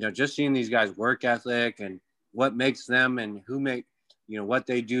you know, just seeing these guys' work ethic and what makes them and you know, what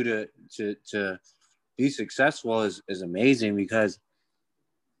they do to be successful is amazing, because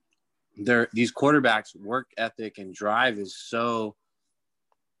these quarterbacks' work ethic and drive is so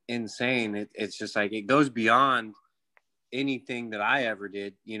insane. It's just like it goes beyond anything that I ever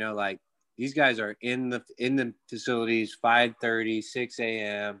did. You know, like these guys are in the facilities 5:30, 6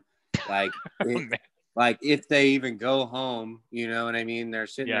 a.m. Like, like if they even go home, you know what I mean? They're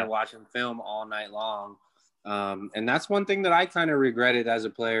sitting there watching film all night long. And that's one thing that I kind of regretted as a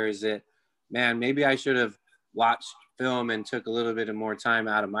player, is that, man, maybe I should have watched film and took a little bit of more time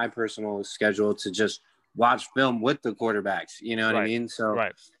out of my personal schedule to just watch film with the quarterbacks. You know what I mean? So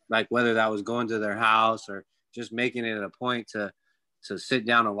like whether that was going to their house or just making it a point to sit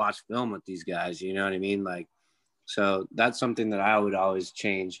down and watch film with these guys, you know what I mean? Like, so that's something that I would always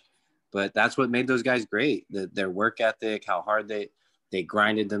change, but that's what made those guys great. Their work ethic, how hard they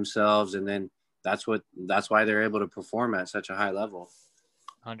grinded themselves. And then that's why they're able to perform at such a high level.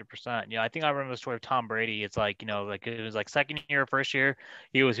 100%. Yeah, I think I remember the story of Tom Brady. It's like, you know, like it was like second year, first year,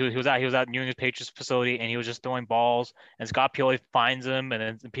 he was out New England Patriots facility, and he was just throwing balls, and Scott Pioli finds him, and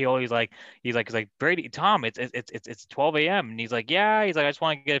then Pioli's like, he's like Brady, Tom, it's 12 a.m. and he's like, yeah, he's like, I just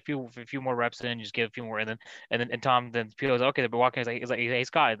want to get a few more reps in, just get a few more, and Tom, then Pioli's like, okay, they're walking, he's like, hey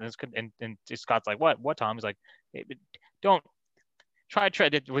Scott, and Scott's like, what Tom? He's like, hey, don't try.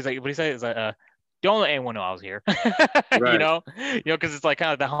 Was like, what he said is like, don't let anyone know I was here. Right. you know, because it's like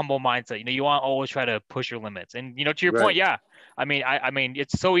kind of the humble mindset. You know, you want to always try to push your limits. And you know, to your point, yeah. I mean,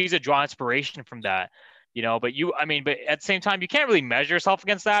 it's so easy to draw inspiration from that. You know, but at the same time, you can't really measure yourself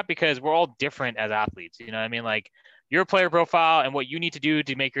against that, because we're all different as athletes. You know what I mean? Like your player profile and what you need to do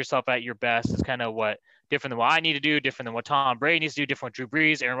to make yourself at your best is kind of what different than what I need to do, different than what Tom Brady needs to do, different with Drew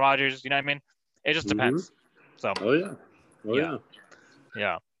Brees, Aaron Rodgers. You know what I mean? It just depends. So.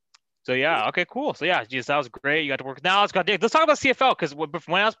 Yeah. So yeah, okay, cool. So yeah, geez, that was great. You got to work. Now let's talk about CFL, because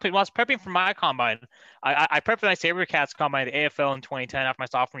when I was prepping for my combine, I prepped for my SaberCats combine, the AFL in 2010 after my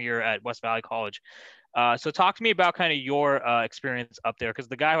sophomore year at West Valley College. So talk to me about kind of your experience up there, because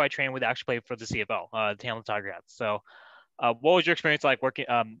the guy who I trained with actually played for the CFL, the Hamilton Tiger Cats. So what was your experience like working,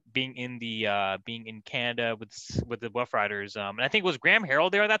 being in Canada with the Rough Riders? And I think, was Graham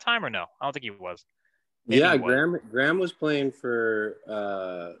Harrell there at that time, or no? I don't think he was. Maybe yeah, he was. Graham was playing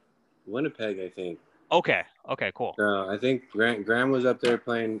for Winnipeg, I think. Okay, cool. I think Graham was up there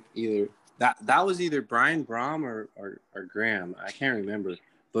playing either that was either Brian Brom or Graham. I can't remember,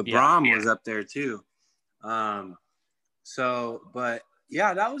 but Brom was up there too. So, but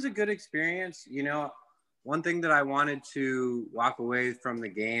yeah, that was a good experience. You know, one thing that I wanted to walk away from the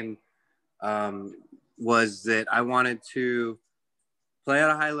game was that I wanted to play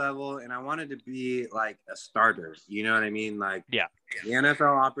at a high level, and I wanted to be like a starter. You know what I mean? Like, yeah. The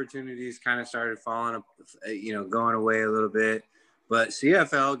NFL opportunities kind of started falling, you know, going away a little bit, but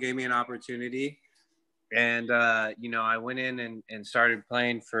CFL gave me an opportunity, and you know, I went in and started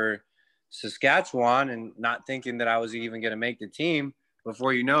playing for Saskatchewan, and not thinking that I was even going to make the team.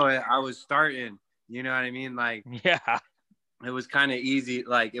 Before you know it, I was starting. You know what I mean? Like, yeah, it was kind of easy.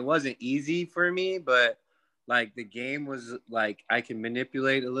 Like, it wasn't easy for me, but like the game was like I can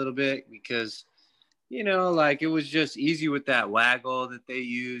manipulate a little bit, because you know, like it was just easy with that waggle that they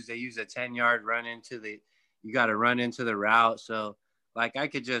use. They use a 10-yard run you got to run into the route. So like I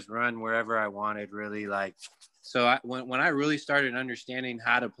could just run wherever I wanted, really. Like So when I really started understanding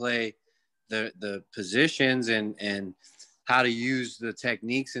how to play the positions and how to use the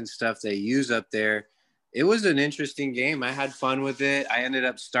techniques and stuff they use up there, it was an interesting game. I had fun with it. I ended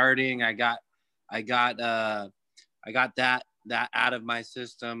up starting. I got that out of my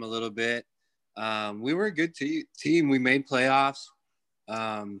system a little bit. We were a good team. We made playoffs.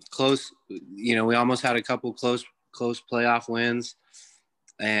 Close, we almost had a couple close playoff wins,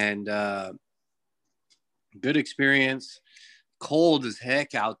 and good experience. Cold as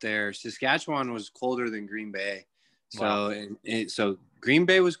heck out there. Saskatchewan was colder than Green Bay. So, wow. So Green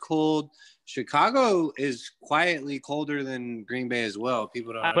Bay was cold. Chicago is quietly colder than Green Bay as well.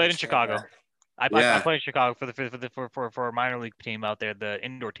 People don't. I played in Chicago. That. I played in Chicago for a minor league team out there, the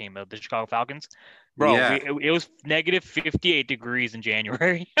indoor team of the Chicago Falcons. Bro, yeah. It was negative 58 degrees in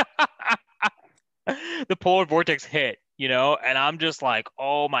January. The polar vortex hit, and I'm just like,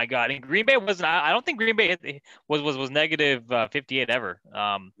 oh my God. And Green Bay wasn't. I don't think Green Bay was negative 58 ever.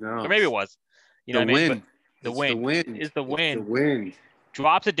 No. Or maybe it was. You know what I mean? But the wind is the wind.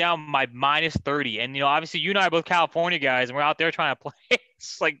 Drops it down by minus 30, and obviously you and I are both California guys, and we're out there trying to play.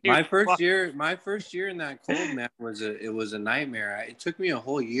 It's like, dude, my first year in that cold, man, was a nightmare. It took me a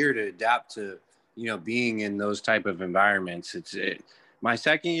whole year to adapt to being in those type of environments. My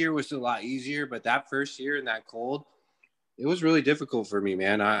second year was a lot easier, but that first year in that cold, it was really difficult for me,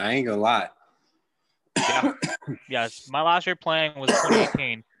 man. I ain't gonna lie. Yeah. Yes, my last year playing was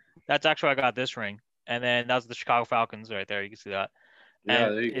 2018. That's actually where I got this ring, and then that was the Chicago Falcons right there. You can see that. Yeah,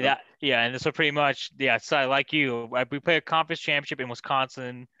 there you go. And so pretty much, so like you, we played a conference championship in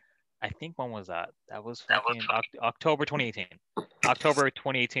Wisconsin. I think when was that? That was October 2018. October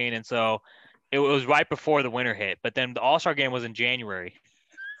 2018, and so it was right before the winter hit. But then the All-Star game was in January,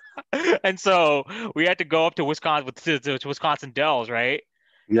 and so we had to go up to Wisconsin to Wisconsin Dells, right?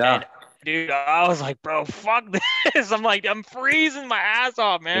 Yeah. And, dude, I was like, bro, fuck this. I'm freezing my ass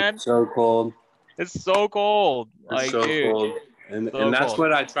off, man. It's so cold. It's so cold. It's so cold. And that's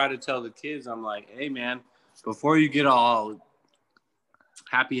what I try to tell the kids. I'm like, hey, man, before you get all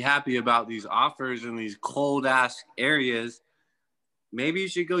happy about these offers in these cold-ass areas, maybe you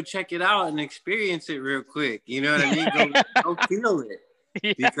should go check it out and experience it real quick. You know what I mean? Go feel it.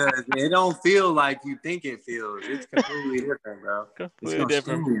 Yeah. Because it don't feel like you think it feels. It's completely different, bro. Completely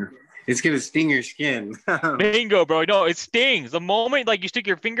different. It's going to sting your skin. Bingo, bro. No, it stings. The moment you stick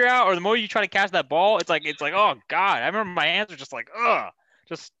your finger out or the moment you try to catch that ball, it's like, oh God. I remember my hands were just like,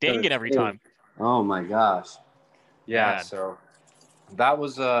 just stinging every time. Oh my gosh. Yeah. Man. So that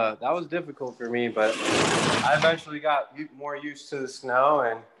was difficult for me, but I eventually got more used to the snow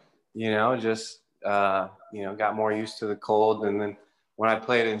and, got more used to the cold. And then when I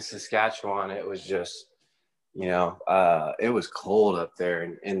played in Saskatchewan, it was just, it was cold up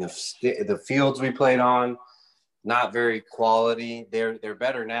there, and the fields we played on, not very quality. They're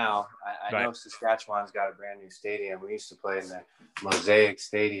better now. I know Saskatchewan's got a brand new stadium. We used to play in the Mosaic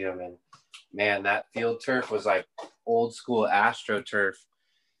Stadium, and man, that field turf was like old school AstroTurf.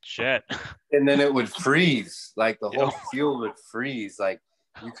 Shit. And then it would freeze. Like the whole field would freeze. Like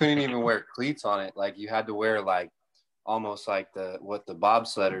you couldn't even wear cleats on it. Like you had to wear almost like what the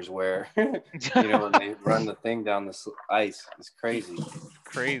bobsledders wear, when they run the thing down the ice. It's crazy.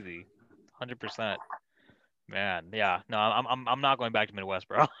 100%. Man, yeah. No, I'm not going back to Midwest,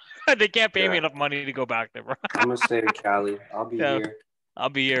 bro. They can't pay me enough money to go back there, bro. I'm gonna stay in Cali. I'll be here. I'll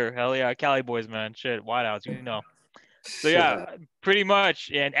be here. Hell yeah, Cali boys, man. Shit, whiteouts, So yeah, pretty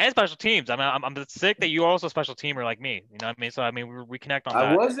much, and special teams. I'm sick that you're also a special teamer like me. You know what I mean? So we connect on that.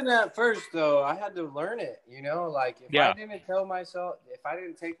 I wasn't at first though. I had to learn it. I didn't tell myself, if I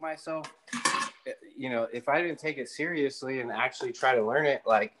didn't take myself, if I didn't take it seriously and actually try to learn it,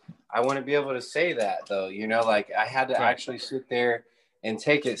 I wouldn't be able to say that though. I had to actually sit there and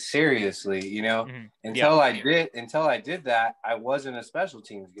take it seriously. Mm-hmm. Until I did that, I wasn't a special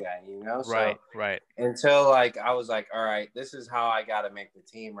teams guy. So, right. Until I was like, all right, this is how I got to make the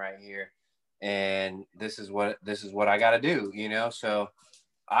team right here, and this is what I got to do. So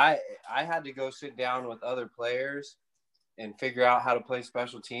I had to go sit down with other players and figure out how to play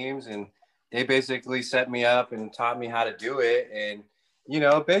special teams, and they basically set me up and taught me how to do it. And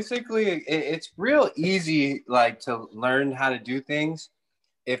basically it's real easy to learn how to do things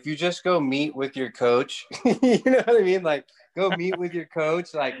if you just go meet with your coach. You know what I mean? Go meet with your coach,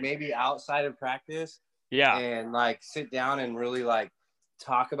 maybe outside of practice. Yeah. And sit down and really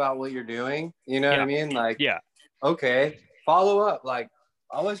talk about what you're doing. You know what I mean? Okay, follow up.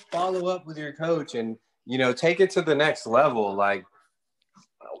 Always follow up with your coach and, take it to the next level. I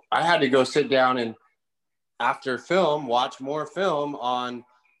had to go sit down and after film, watch more film on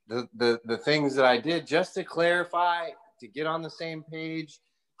the things that I did just to clarify, to get on the same page,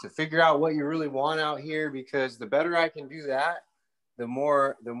 to figure out what you really want out here, because the better I can do that, the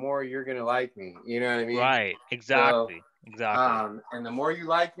more you're gonna like me. You know what I mean? Right. So, Exactly. Exactly. and the more you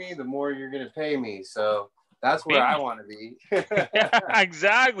like me, the more you're gonna pay me. So that's where I Bingo. want to be. Yeah,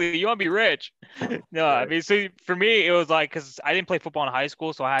 exactly. You want to be rich. No, I Right. mean, so for me, it was like because I didn't play football in high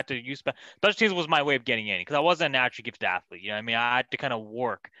school, so I had to use special teams was my way of getting in because I wasn't a naturally gifted athlete. You know what I mean? I had to kind of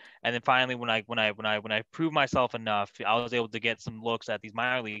work, and then finally, when I proved myself enough, I was able to get some looks at these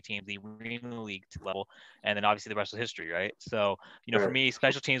minor league teams, the arena league level, and then obviously the rest is history, right? So, for Right. me,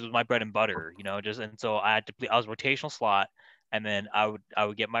 special teams was my bread and butter. Just and so I had to play. I was rotational slot, and then I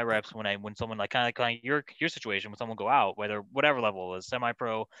would get my reps when someone like kind of your situation when someone go out, whether whatever level it was,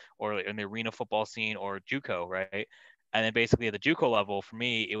 semi-pro or in the arena football scene or JUCO, right? And then basically at the JUCO level, for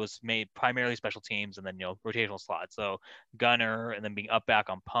me, it was made primarily special teams and then rotational slots. So gunner and then being up back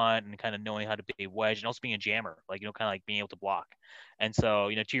on punt and kind of knowing how to be a wedge and also being a jammer, like kind of like being able to block. And so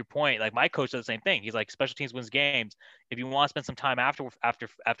to your point, like my coach does the same thing. He's like special teams wins games. If you want to spend some time after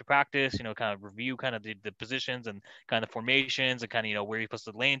practice, kind of review kind of the positions and kind of formations and kind of where you're supposed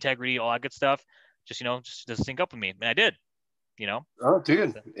to lay integrity, all that good stuff. Just sync up with me, and I did. Oh,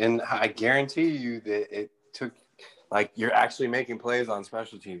 dude, So, and I guarantee you that it took, like, you're actually making plays on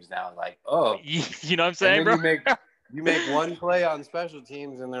special teams now. Like, oh, you know what I'm and saying, then bro? you make one play on special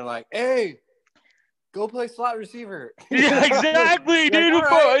teams, and they're like, hey, go play slot receiver. Yeah, exactly, You're like, dude. all Of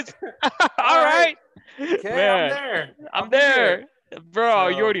right, course. all All right, right, okay, I'm man. there. I'll I'm be there. there, bro.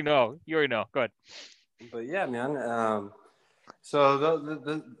 You So, already know. You already know. Go ahead. but yeah, man. So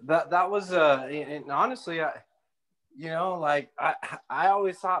that was and honestly, like I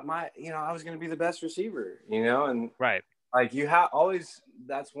always thought I was gonna be the best receiver, and Right. like you have always,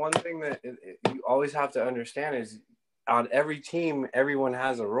 that's one thing that you always have to understand is on every team, everyone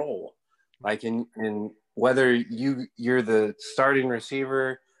has a role. Like in whether you're the starting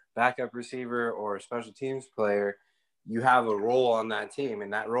receiver, backup receiver, or a special teams player, you have a role on that team,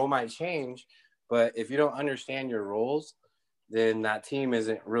 and that role might change. But if you don't understand your roles, then that team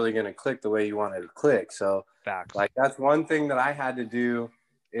isn't really going to click the way you want it to click. So, Facts. like, that's one thing that I had to do,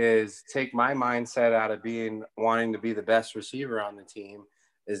 is take my mindset out of wanting to be the best receiver on the team,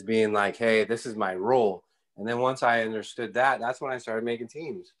 is being like, hey, this is my role. And then once I understood that, that's when I started making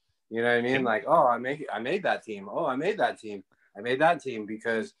teams. You know what I mean? Yep. Like, oh, I made that team. Oh, I made that team. I made that team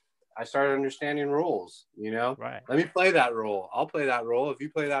because I started understanding roles. Right. Let me play that role. I'll play that role. If you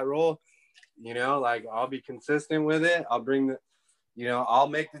play that role, like, I'll be consistent with it. I'll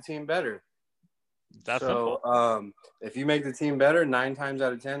make the team better. That's So simple. if you make the team better, 9 times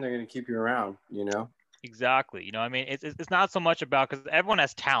out of 10, they're going to keep you around. Exactly. I mean, it's not so much about because everyone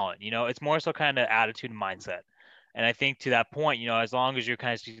has talent. It's more so kind of attitude and mindset. And I think to that point, as long as you're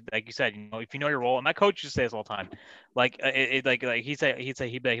kind of like you said, if you know your role, and my coach used to say this all the time, like like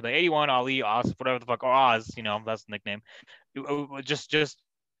he'd be like 81 Ali Oz whatever the fuck or Oz, that's the nickname. Just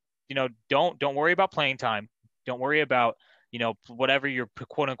don't worry about playing time. Don't worry about whatever your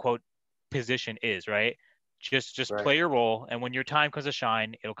quote unquote position is, right? Just Right. play your role, and when your time comes to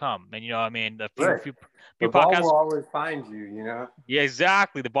shine, it'll come. And I mean, a few Right. few The few ball will podcasts. always find you. Yeah,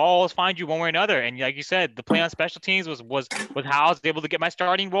 exactly. The ball always finds you one way or another. And like you said, the play on special teams was how I was able to get my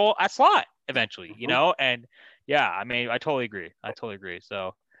starting role at slot eventually. Mhm. And yeah, I mean, I totally agree. I totally agree.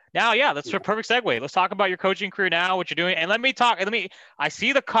 So now, yeah, that's a perfect segue. Let's talk about your coaching career now, what you're doing, and let me talk. I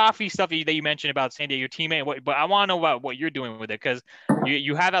see the coffee stuff that you mentioned about San Diego, your teammate, but I want to know about what you're doing with it because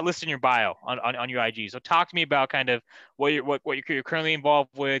you have that listed in your bio on your IG. So talk to me about kind of what you're currently involved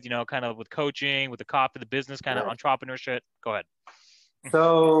with, kind of with coaching, with the coffee, the business, kind of Yeah. entrepreneurship. Go ahead.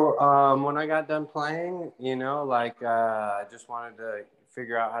 So when I got done playing, like I just wanted to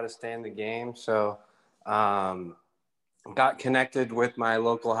figure out how to stay in the game. So um, got connected with my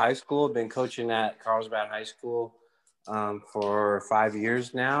local high school. Been coaching at Carlsbad High School for 5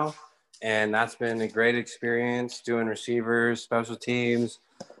 years now, and that's been a great experience doing receivers, special teams,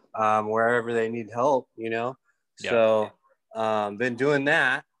 wherever they need help. Yeah. So been doing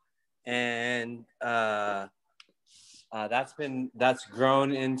that, and that's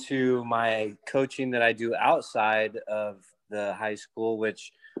grown into my coaching that I do outside of the high school,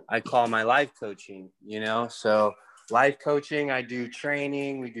 which I call my life coaching. So life coaching, I do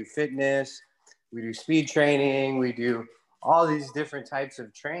training, we do fitness, we do speed training, we do all these different types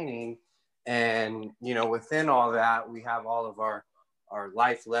of training. And, within all that, we have all of our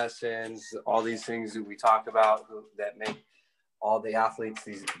life lessons, all these things that we talk about that make all the athletes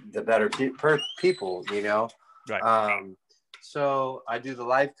the better people. Right. Um, so I do the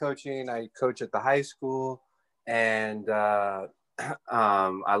life coaching. I coach at the high school, and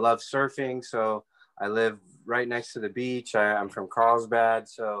I love surfing. So I live right next to the beach. I'm from Carlsbad.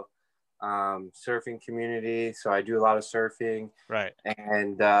 So surfing community. So I do a lot of surfing, Right.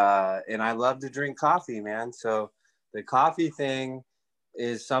 and I love to drink coffee, man. So the coffee thing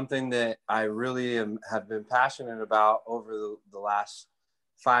is something that I really have been passionate about over the last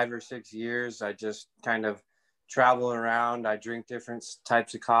 5 or 6 years. I just kind of travel around. I drink different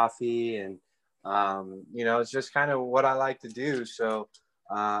types of coffee, and it's just kind of what I like to do. So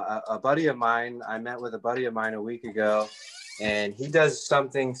a buddy of mine, I met with a buddy of mine a week ago, and he does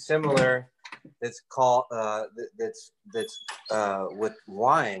something similar. That's called with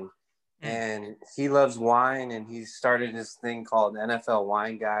wine, Mm. and he loves wine, and he started this thing called NFL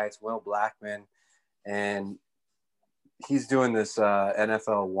Wine Guy. It's Will Blackman, and he's doing this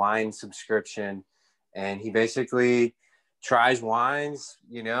NFL wine subscription, and he basically tries wines,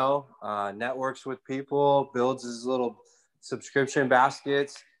 networks with people, builds his little subscription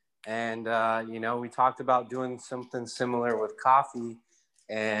baskets. And, we talked about doing something similar with coffee.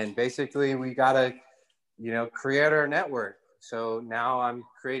 And basically, we got to, create our network. So now I'm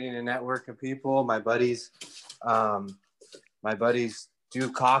creating a network of people. My buddies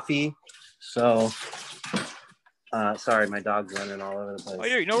do coffee. So sorry, my dog's running all over the Oh,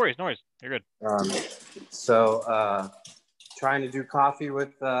 place. you're no worries, no worries. You're good. So trying to do coffee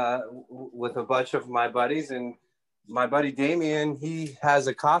with a bunch of my buddies, and my buddy Damien, he has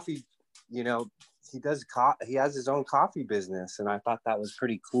a coffee. He has his own coffee business, and I thought that was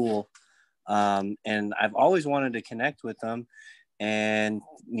pretty cool. And I've always wanted to connect with them. And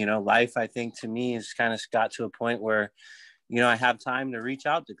life, I think, to me, has kind of got to a point where I have time to reach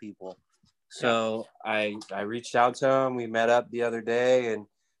out to people. So I reached out to him. We met up the other day, and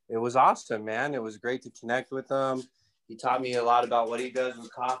it was awesome, man. It was great to connect with him. He taught me a lot about what he does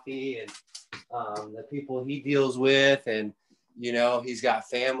with coffee, and the people he deals with. And, he's got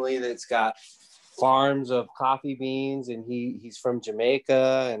family that's got farms of coffee beans, and he's from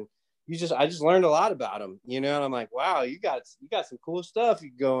Jamaica. And I just learned a lot about him, and I'm like, wow, you got some cool stuff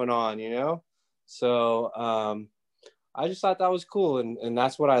going on. So, I just thought that was cool. And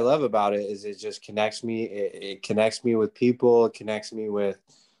that's what I love about it, is it just connects me. It connects me with people. It connects me with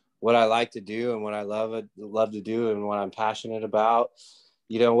what I like to do and what I love to do and what I'm passionate about.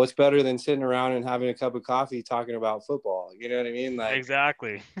 What's better than sitting around and having a cup of coffee talking about football? You know what I mean? Like,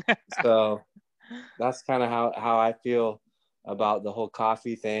 Exactly. so that's kind of how I feel about the whole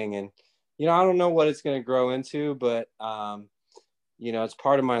coffee thing. And, I don't know what it's going to grow into, but, it's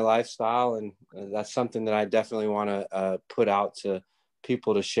part of my lifestyle, and that's something that I definitely want to put out to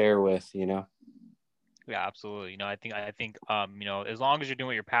people to share with. Yeah, absolutely. I think, as long as you're doing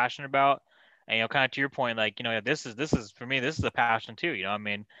what you're passionate about, and kind of to your point, like, this is for me, this is a passion too.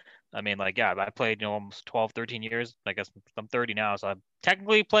 Like, yeah, I played, almost 12, 13 years. I guess I'm 30 now, so I'm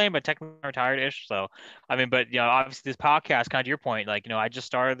technically playing, but technically retired-ish. So, but obviously this podcast, kind of to your point, like, I just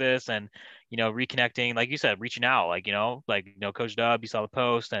started this, and reconnecting, like you said, reaching out, Coach Dub, you saw the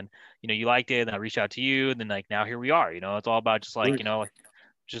post, and you liked it, and I reached out to you, and then, like, now here we are. It's all about just, like,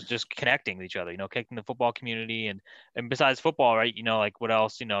 just connecting with each other, connecting the football community, and besides football, right? Like, what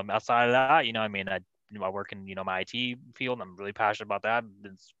else, outside of that, I work in, my IT field, and I'm really passionate about that.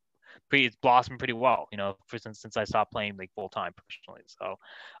 It's blossomed pretty well, since I stopped playing, like, full time professionally. So,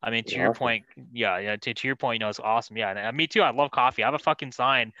 to your Awesome. point, yeah, to your point, it's awesome. Yeah, and me too. I love coffee. I have a fucking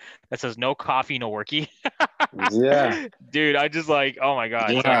sign that says "No coffee, no worky." Yeah. Dude, I just, like, oh my god.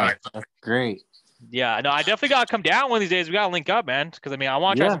 So, Yeah. That's great. yeah, no, I definitely gotta come down one of these days. We gotta link up, man. Because, I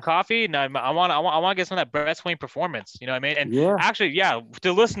want to try Yeah. some coffee, and I want to get some of that Brett Swain performance. You know what I mean? And Yeah. actually, yeah,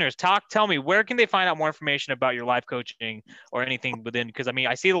 to listeners, tell me, where can they find out more information about your life coaching or anything within? Because,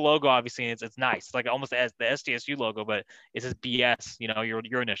 I see the logo, obviously, and it's nice. It's like almost as the SDSU logo, but it says BS.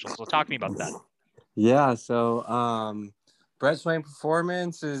 Your initials. So talk to me about that. Yeah. So, Brett Swain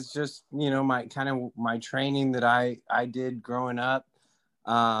Performance is just, my training that I did growing up.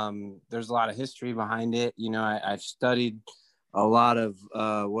 There's a lot of history behind it. I've studied a lot of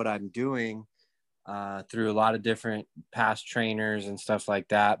what I'm doing through a lot of different past trainers and stuff like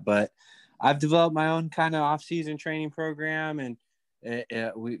that. But I've developed my own kind of off-season training program, and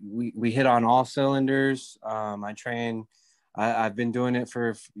we hit on all cylinders. I've been doing it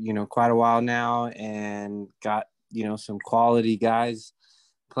for quite a while now, and got some quality guys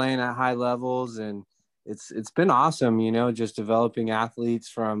playing at high levels, and it's been awesome. Just developing athletes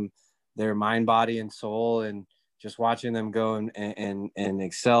from their mind, body, and soul, and just watching them go and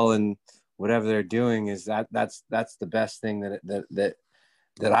excel in whatever they're doing. That's the best thing that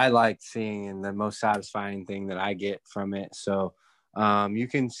I like seeing, and the most satisfying thing that I get from it. So you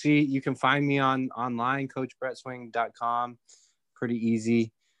can find me online, coachbrettswing.com, pretty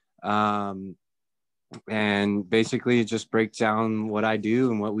easy. And basically it just breaks down what I do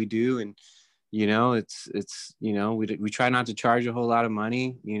and what we do. And, it's, we try not to charge a whole lot of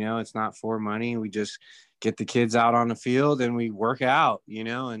money. It's not for money. We just get the kids out on the field and we work out,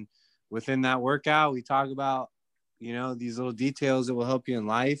 and within that workout, we talk about, these little details that will help you in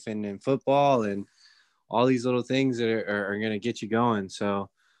life and in football and all these little things that are going to get you going. So,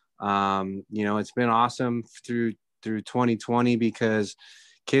 it's been awesome through 2020 because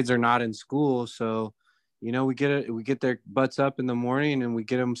kids are not in school. So, we get their butts up in the morning and we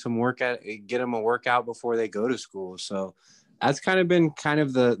get them a workout before they go to school. So that's been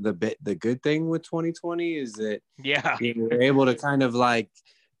the good thing with 2020 is that we're able to kind of like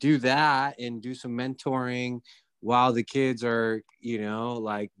do that and do some mentoring while the kids are,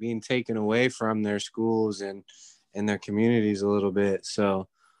 like being taken away from their schools and their communities a little bit. So,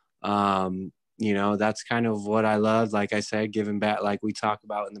 that's kind of what I love. Like I said, giving back, like we talked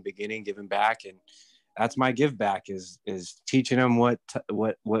about in the beginning, giving back. And that's my give back is teaching them what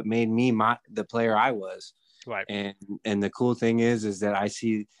made me the player I was. Right. And the cool thing is that I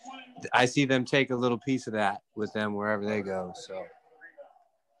see them take a little piece of that with them wherever they go. So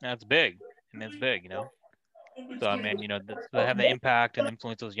that's big. And that's big, So, I mean, to have the impact and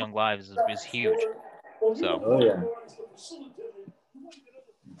influence those young lives is huge. So. Oh, yeah.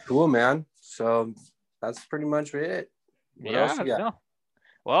 Cool, man. So that's pretty much it. What else you got? No.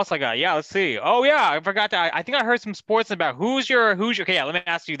 What else I got? Yeah, let's see. Oh yeah, I forgot that. I think I heard some sports about who's your okay, yeah, let me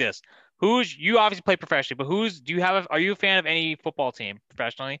ask you this. You obviously play professionally, but are you a fan of any football team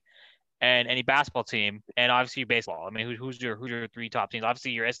professionally and any basketball team and obviously baseball? I mean, who's your three top teams? Obviously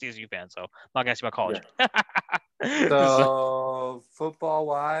you're SDSU fan, so I'm not gonna ask you about college. Yeah. So football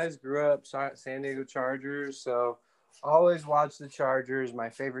wise, grew up San Diego Chargers, so always watch the Chargers. My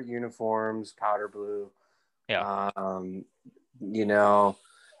favorite uniforms, powder blue. Yeah.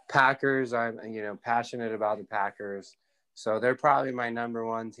 Packers, I'm, passionate about the Packers. So they're probably my number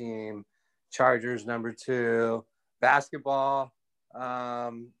one team. Chargers, number two. Basketball,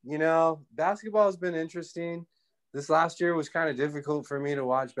 basketball has been interesting. This last year was kind of difficult for me to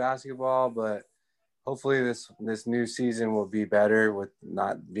watch basketball, but hopefully this new season will be better with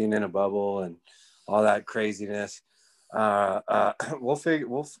not being in a bubble and all that craziness. For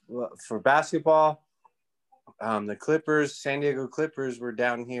basketball, the Clippers, San Diego Clippers were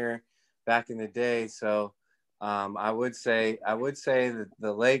down here back in the day. So I would say the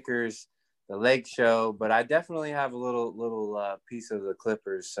Lakers, the Lake Show, but I definitely have a little piece of the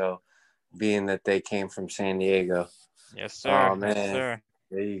Clippers. So being that they came from San Diego. Yes, sir. Oh, man. Yes, sir.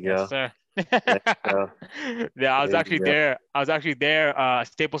 There you Yes, go. sir. Yeah, I was actually there.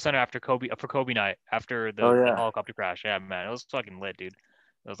 Staples Center for Kobe night after the helicopter crash. Yeah, man, it was fucking lit, dude.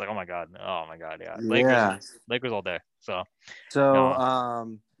 It was like, oh my god, yeah. Lakers all day. So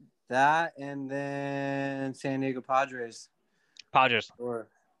that and then San Diego Padres. Sure.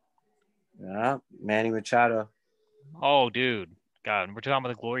 Yeah, Manny Machado. Oh, dude, God, we're talking about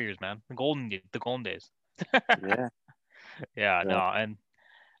the glory years, man. The golden days. Yeah. Yeah, no,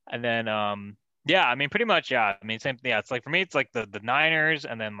 and then yeah, I mean pretty much, yeah. I mean same, yeah, it's like for me it's like the Niners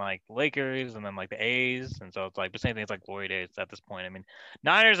and then like Lakers and then like the A's, and so it's like the same thing, it's like glory days at this point. I mean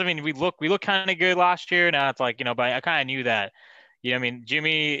Niners, I mean we look kind of good last year. Now it's like, but I kind of knew that. I mean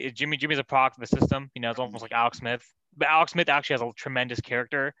Jimmy's a product of the system, it's almost like Alex Smith. But Alex Smith actually has a tremendous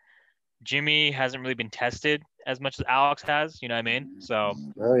character. Jimmy hasn't really been tested as much as Alex has, you know what I mean? So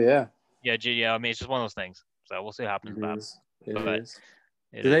yeah, I mean it's just one of those things. So we'll see what happens with that.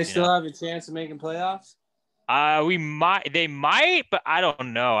 Do they still have a chance of making playoffs? They might, but I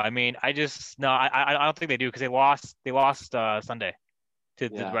don't know. I mean, I don't think they do because they lost Sunday to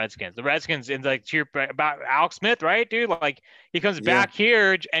the Redskins. The Redskins, in like to your about Alex Smith, right, dude? Like he comes back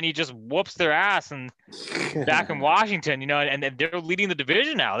here and he just whoops their ass and back in Washington, and they're leading the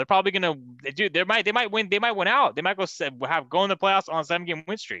division now. They're probably gonna, dude. They might win. They might win out. They might go in the playoffs on a 7-game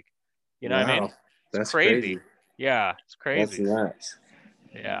win streak. You know what I mean? That's crazy. Yeah, it's crazy. That's nuts.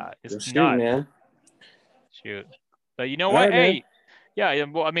 Yeah, it's nuts, man. Shoot. But you know what? Right, hey, yeah.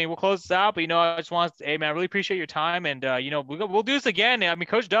 Well, I mean, we'll close this out. But I just want to, hey, man, I really appreciate your time, and we'll do this again. I mean,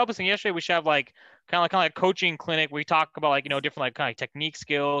 Coach Dub was saying yesterday we should have like kind of like a coaching clinic where we talk about like different like kind of technique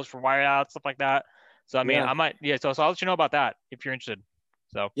skills for wire out stuff like that. So I mean, I might So I'll let you know about that if you're interested.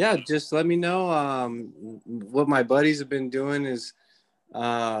 So yeah, just let me know. What my buddies have been doing is,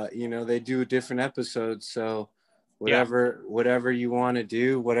 they do different episodes. So whatever you want to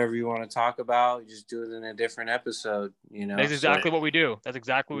do, whatever you want to talk about, just do it in a different episode. That's exactly what we do. That's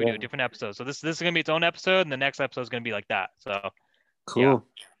exactly what we do. Different episodes. So this is gonna be its own episode, and the next episode is gonna be like that. So cool. Yeah.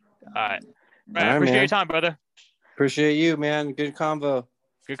 All right. I appreciate your time, brother. Appreciate you, man. Good convo.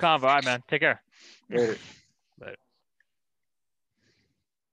 Good convo. All right, man. Take care. Later.